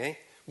 Okay?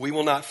 We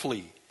will not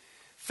flee.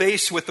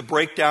 Faced with the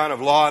breakdown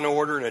of law and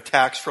order and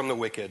attacks from the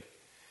wicked,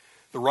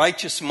 the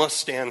righteous must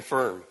stand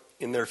firm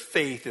in their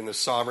faith in the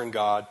sovereign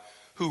God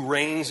who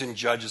reigns and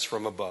judges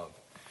from above.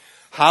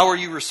 How are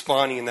you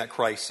responding in that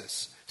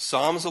crisis?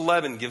 Psalms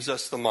 11 gives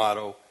us the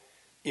motto,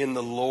 "In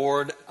the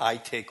Lord I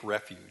take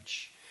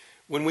refuge."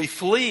 When we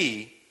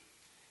flee,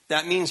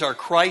 that means our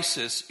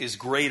crisis is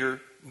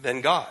greater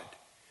than God.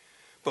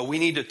 But we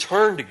need to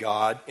turn to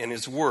God and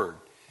his word.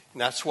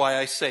 And that's why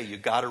I say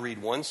you've got to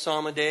read 1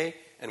 psalm a day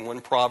and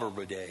 1 proverb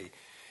a day.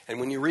 And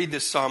when you read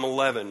this Psalm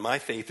 11, my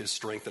faith is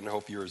strengthened, and I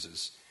hope yours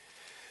is.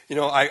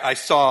 I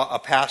saw a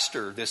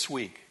pastor this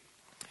week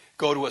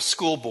go to a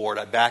school board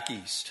at back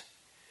east.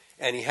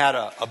 And he had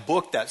a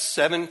book that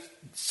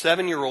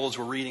seven-year-olds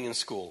were reading in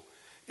school.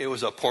 It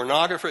was a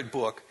pornographic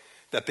book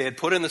that they had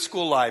put in the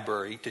school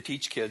library to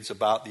teach kids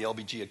about the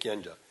LBG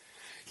agenda.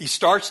 He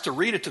starts to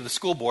read it to the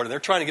school board, and they're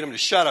trying to get him to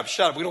shut up,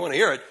 we don't want to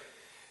hear it.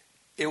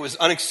 It was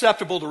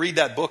unacceptable to read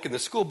that book in the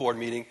school board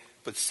meeting,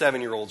 but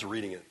 7-year-olds were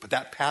reading it. But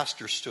that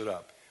pastor stood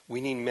up.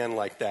 We need men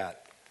like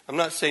that. I'm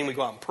not saying we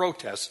go out and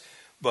protest,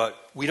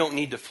 but we don't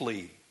need to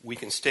flee. We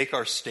can stake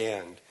our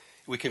stand.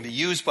 We can be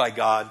used by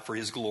God for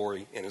his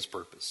glory and his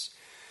purpose.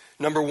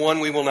 Number 1,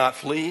 we will not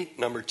flee.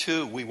 Number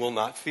 2, we will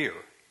not fear.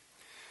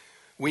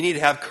 We need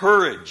to have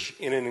courage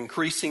in an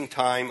increasing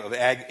time of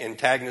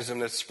antagonism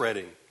that's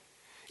spreading.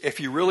 If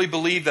you really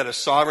believe that a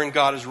sovereign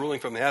God is ruling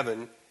from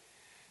heaven,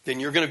 then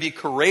you're going to be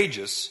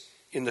courageous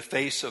in the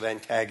face of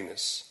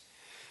antagonists.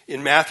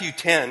 In Matthew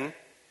 10,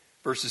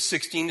 verses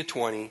 16 to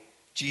 20,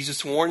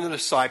 Jesus warned the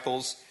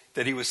disciples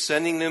that he was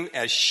sending them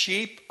as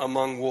sheep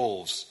among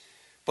wolves.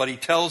 But he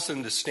tells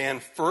them to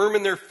stand firm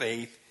in their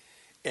faith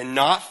and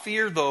not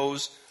fear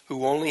those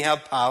who only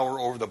have power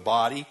over the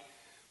body,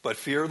 but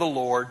fear the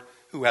Lord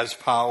who has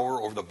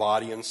power over the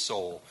body and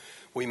soul.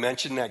 We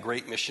mentioned that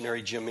great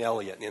missionary Jim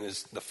Elliot, and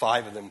the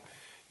five of them,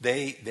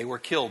 they were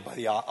killed by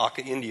the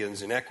Auca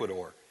Indians in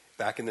Ecuador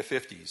back in the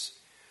 50s.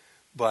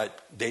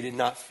 But they did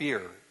not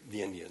fear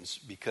the Indians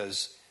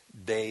because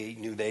they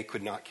knew they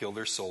could not kill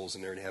their souls,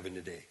 and they're in heaven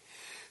today.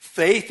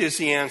 Faith is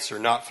the answer,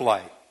 not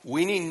flight.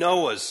 We need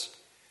Noahs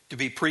to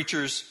be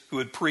preachers who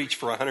would preach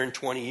for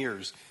 120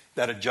 years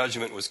that a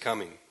judgment was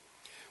coming.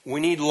 We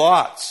need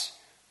Lots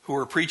who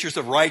are preachers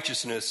of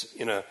righteousness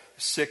in a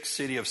sick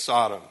city of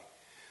Sodom.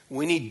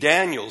 We need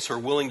Daniels who are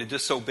willing to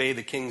disobey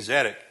the king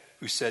Zedek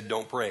who said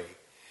don't pray.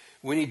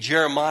 We need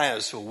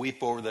Jeremiahs who will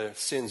weep over the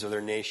sins of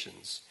their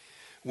nations.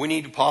 We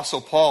need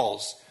Apostle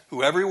Pauls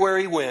who everywhere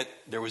he went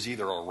there was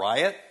either a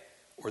riot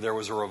or there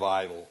was a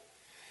revival.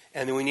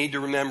 And then we need to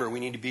remember we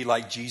need to be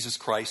like Jesus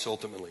Christ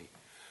ultimately,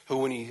 who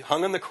when he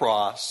hung on the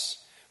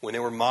cross, when they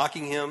were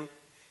mocking him,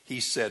 he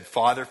said,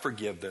 Father,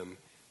 forgive them.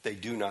 They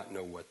do not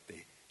know what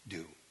they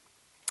do.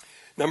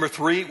 Number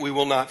 3, we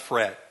will not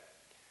fret.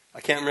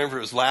 I can't remember if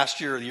it was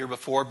last year or the year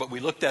before, but we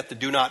looked at the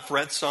do not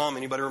fret psalm.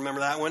 Anybody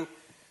remember that one?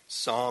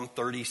 Psalm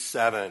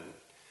 37.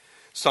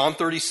 Psalm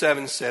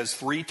 37 says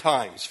 3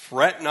 times,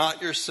 fret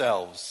not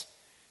yourselves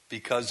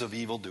because of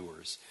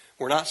evildoers.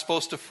 We're not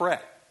supposed to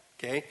fret.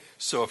 Okay?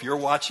 So if you're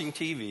watching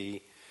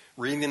TV,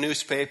 reading the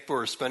newspaper,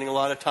 or spending a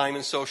lot of time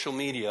in social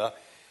media,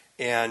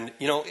 and,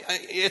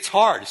 it's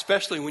hard,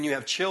 especially when you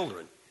have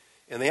children,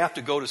 and they have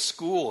to go to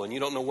school, and you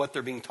don't know what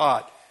they're being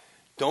taught.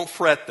 Don't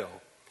fret,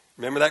 though.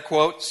 Remember that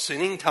quote?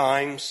 Sinning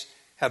times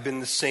have been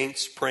the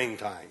saints' praying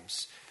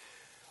times.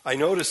 I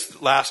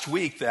noticed last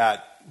week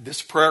that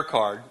this prayer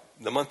card,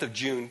 the month of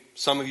June,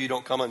 some of you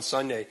don't come on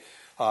Sunday.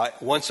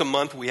 Once a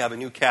month we have a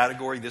new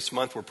category. This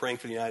month we're praying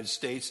for the United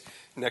States.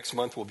 Next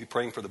month we'll be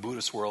praying for the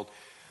Buddhist world.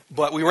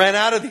 But we ran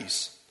out of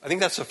these. I think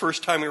that's the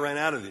first time we ran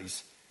out of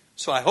these.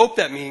 So I hope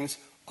that means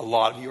a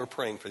lot of you are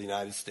praying for the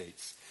United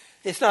States.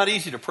 It's not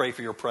easy to pray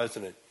for your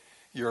president,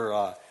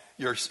 our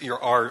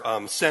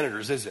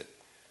senators, is it?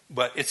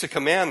 But it's a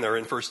command there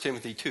in 1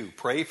 Timothy 2.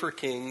 Pray for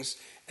kings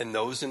and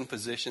those in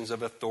positions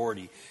of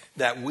authority,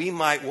 that we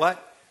might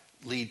what?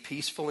 Lead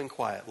peaceful and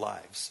quiet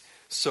lives.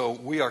 So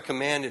we are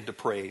commanded to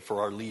pray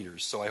for our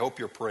leaders. So I hope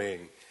you're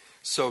praying.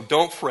 So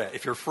don't fret.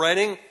 If you're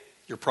fretting,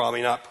 you're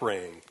probably not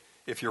praying.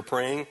 If you're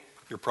praying,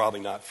 you're probably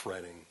not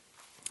fretting.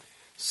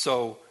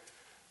 So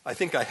I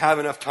think I have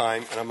enough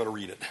time, and I'm going to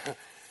read it.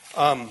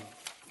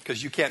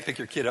 Because you can't pick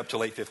your kid up till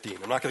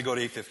 8:15. I'm not going to go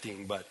to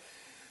 8:15. But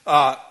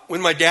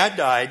when my dad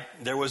died,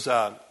 there was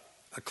a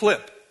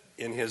clip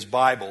in his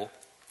Bible.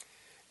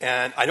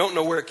 And I don't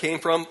know where it came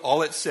from.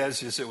 All it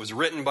says is it was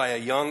written by a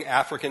young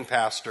African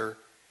pastor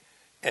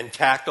and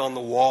tacked on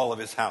the wall of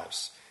his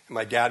house. And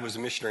my dad was a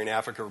missionary in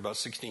Africa for about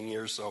 16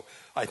 years, so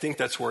I think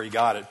that's where he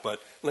got it.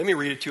 But let me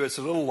read it to you. It's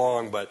a little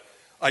long, but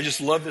I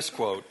just love this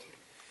quote.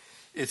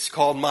 It's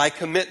called My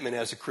Commitment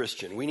as a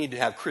Christian. We need to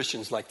have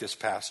Christians like this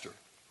pastor.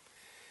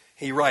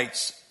 He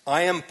writes,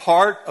 I am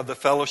part of the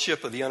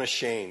fellowship of the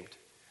unashamed.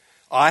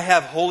 I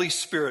have Holy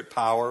Spirit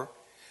power.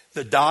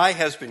 The die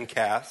has been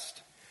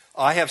cast.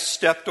 I have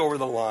stepped over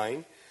the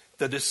line.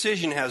 The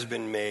decision has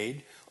been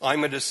made.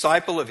 I'm a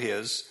disciple of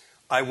his.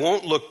 I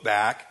won't look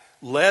back,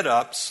 let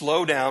up,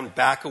 slow down,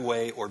 back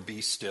away, or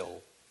be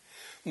still.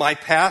 My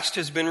past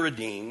has been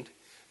redeemed.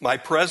 My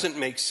present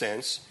makes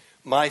sense.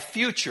 My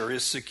future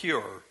is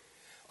secure.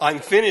 I'm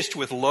finished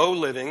with low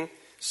living,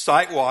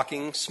 sight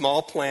walking,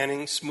 small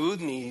planning, smooth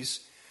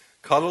knees,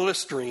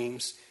 colorless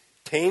dreams,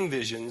 tame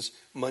visions,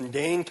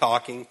 mundane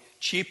talking,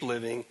 cheap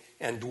living,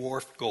 and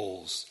dwarfed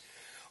goals.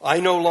 I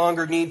no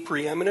longer need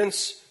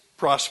preeminence,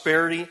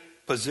 prosperity,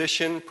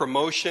 position,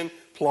 promotion,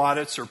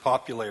 plaudits, or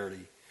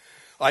popularity.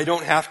 I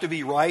don't have to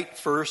be right,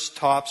 first,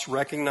 tops,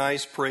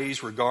 recognized,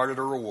 praised, regarded,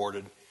 or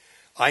rewarded.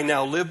 I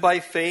now live by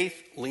faith,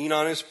 lean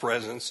on his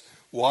presence,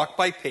 walk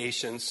by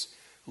patience,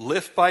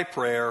 lift by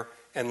prayer,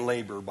 and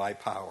labor by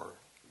power.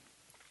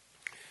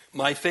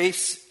 My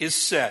face is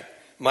set.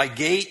 My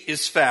gait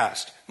is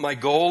fast. My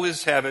goal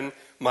is heaven.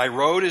 My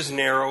road is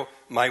narrow.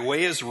 My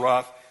way is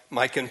rough.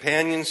 My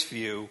companions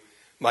few.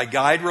 My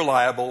guide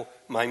reliable.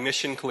 My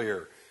mission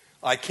clear.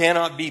 I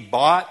cannot be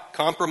bought,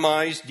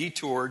 compromised,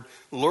 detoured,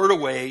 lured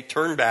away,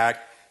 turned back,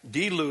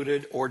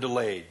 deluded, or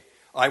delayed.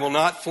 I will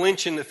not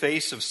flinch in the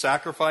face of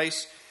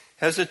sacrifice,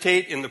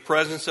 hesitate in the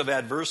presence of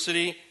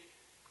adversity,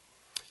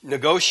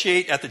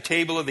 negotiate at the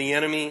table of the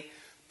enemy,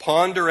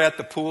 ponder at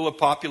the pool of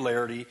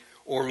popularity,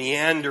 or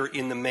meander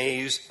in the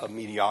maze of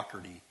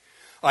mediocrity.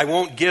 I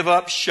won't give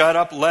up, shut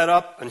up, let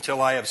up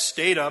until I have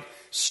stayed up,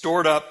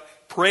 stored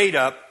up, prayed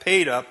up,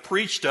 paid up,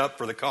 preached up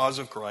for the cause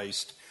of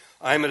Christ.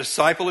 I am a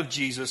disciple of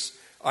Jesus.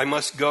 I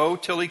must go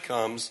till he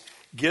comes,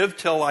 give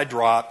till I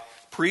drop,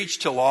 preach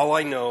till all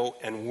I know,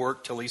 and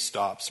work till he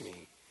stops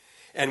me.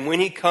 And when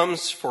he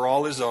comes for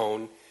all his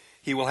own,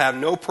 he will have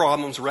no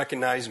problems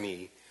recognize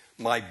me.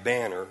 My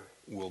banner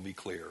will be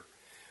clear.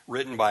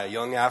 Written by a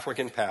young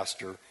African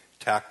pastor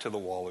tacked to the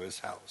wall of his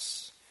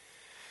house.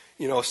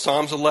 You know,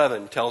 Psalms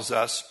 11 tells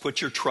us,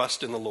 put your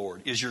trust in the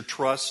Lord. Is your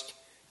trust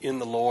in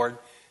the Lord?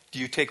 Do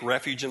you take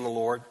refuge in the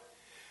Lord?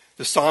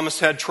 The psalmist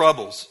had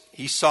troubles.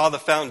 He saw the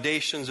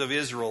foundations of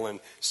Israel and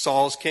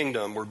Saul's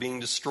kingdom were being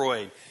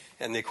destroyed.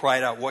 And they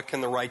cried out, what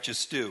can the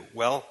righteous do?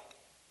 Well,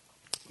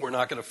 we're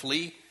not going to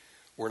flee,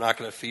 we're not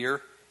going to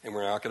fear, and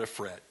we're not going to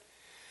fret.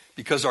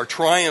 Because our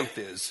triumph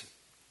is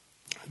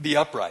the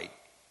upright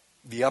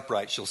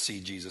shall see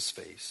Jesus'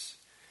 face.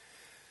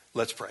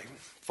 Let's pray.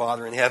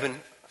 Father in heaven,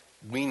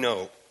 we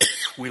know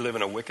we live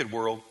in a wicked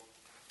world.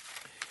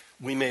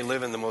 We may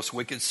live in the most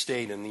wicked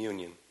state in the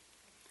Union.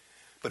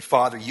 But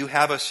Father, you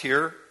have us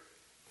here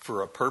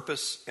for a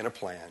purpose and a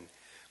plan.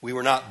 We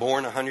were not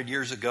born 100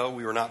 years ago.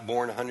 We were not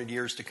born 100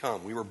 years to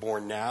come. We were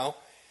born now.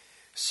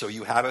 So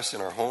you have us in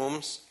our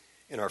homes,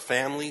 in our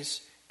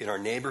families, in our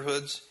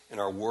neighborhoods, in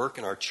our work,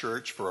 in our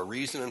church for a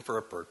reason and for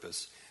a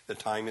purpose. The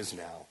time is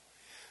now.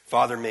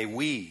 Father, may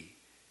we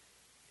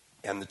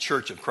and the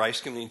Church of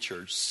Christ Community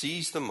Church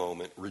seize the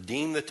moment,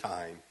 redeem the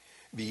time,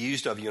 be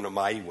used of you in a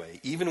mighty way,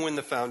 even when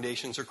the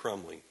foundations are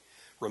crumbling.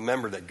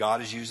 Remember that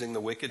God is using the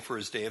wicked for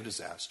his day of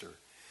disaster,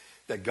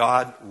 that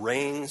God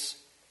reigns,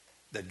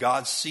 that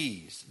God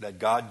sees, that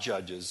God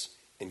judges,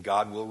 and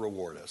God will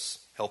reward us.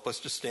 Help us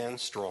to stand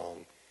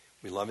strong.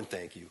 We love and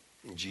thank you.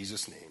 In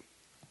Jesus' name,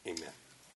 amen.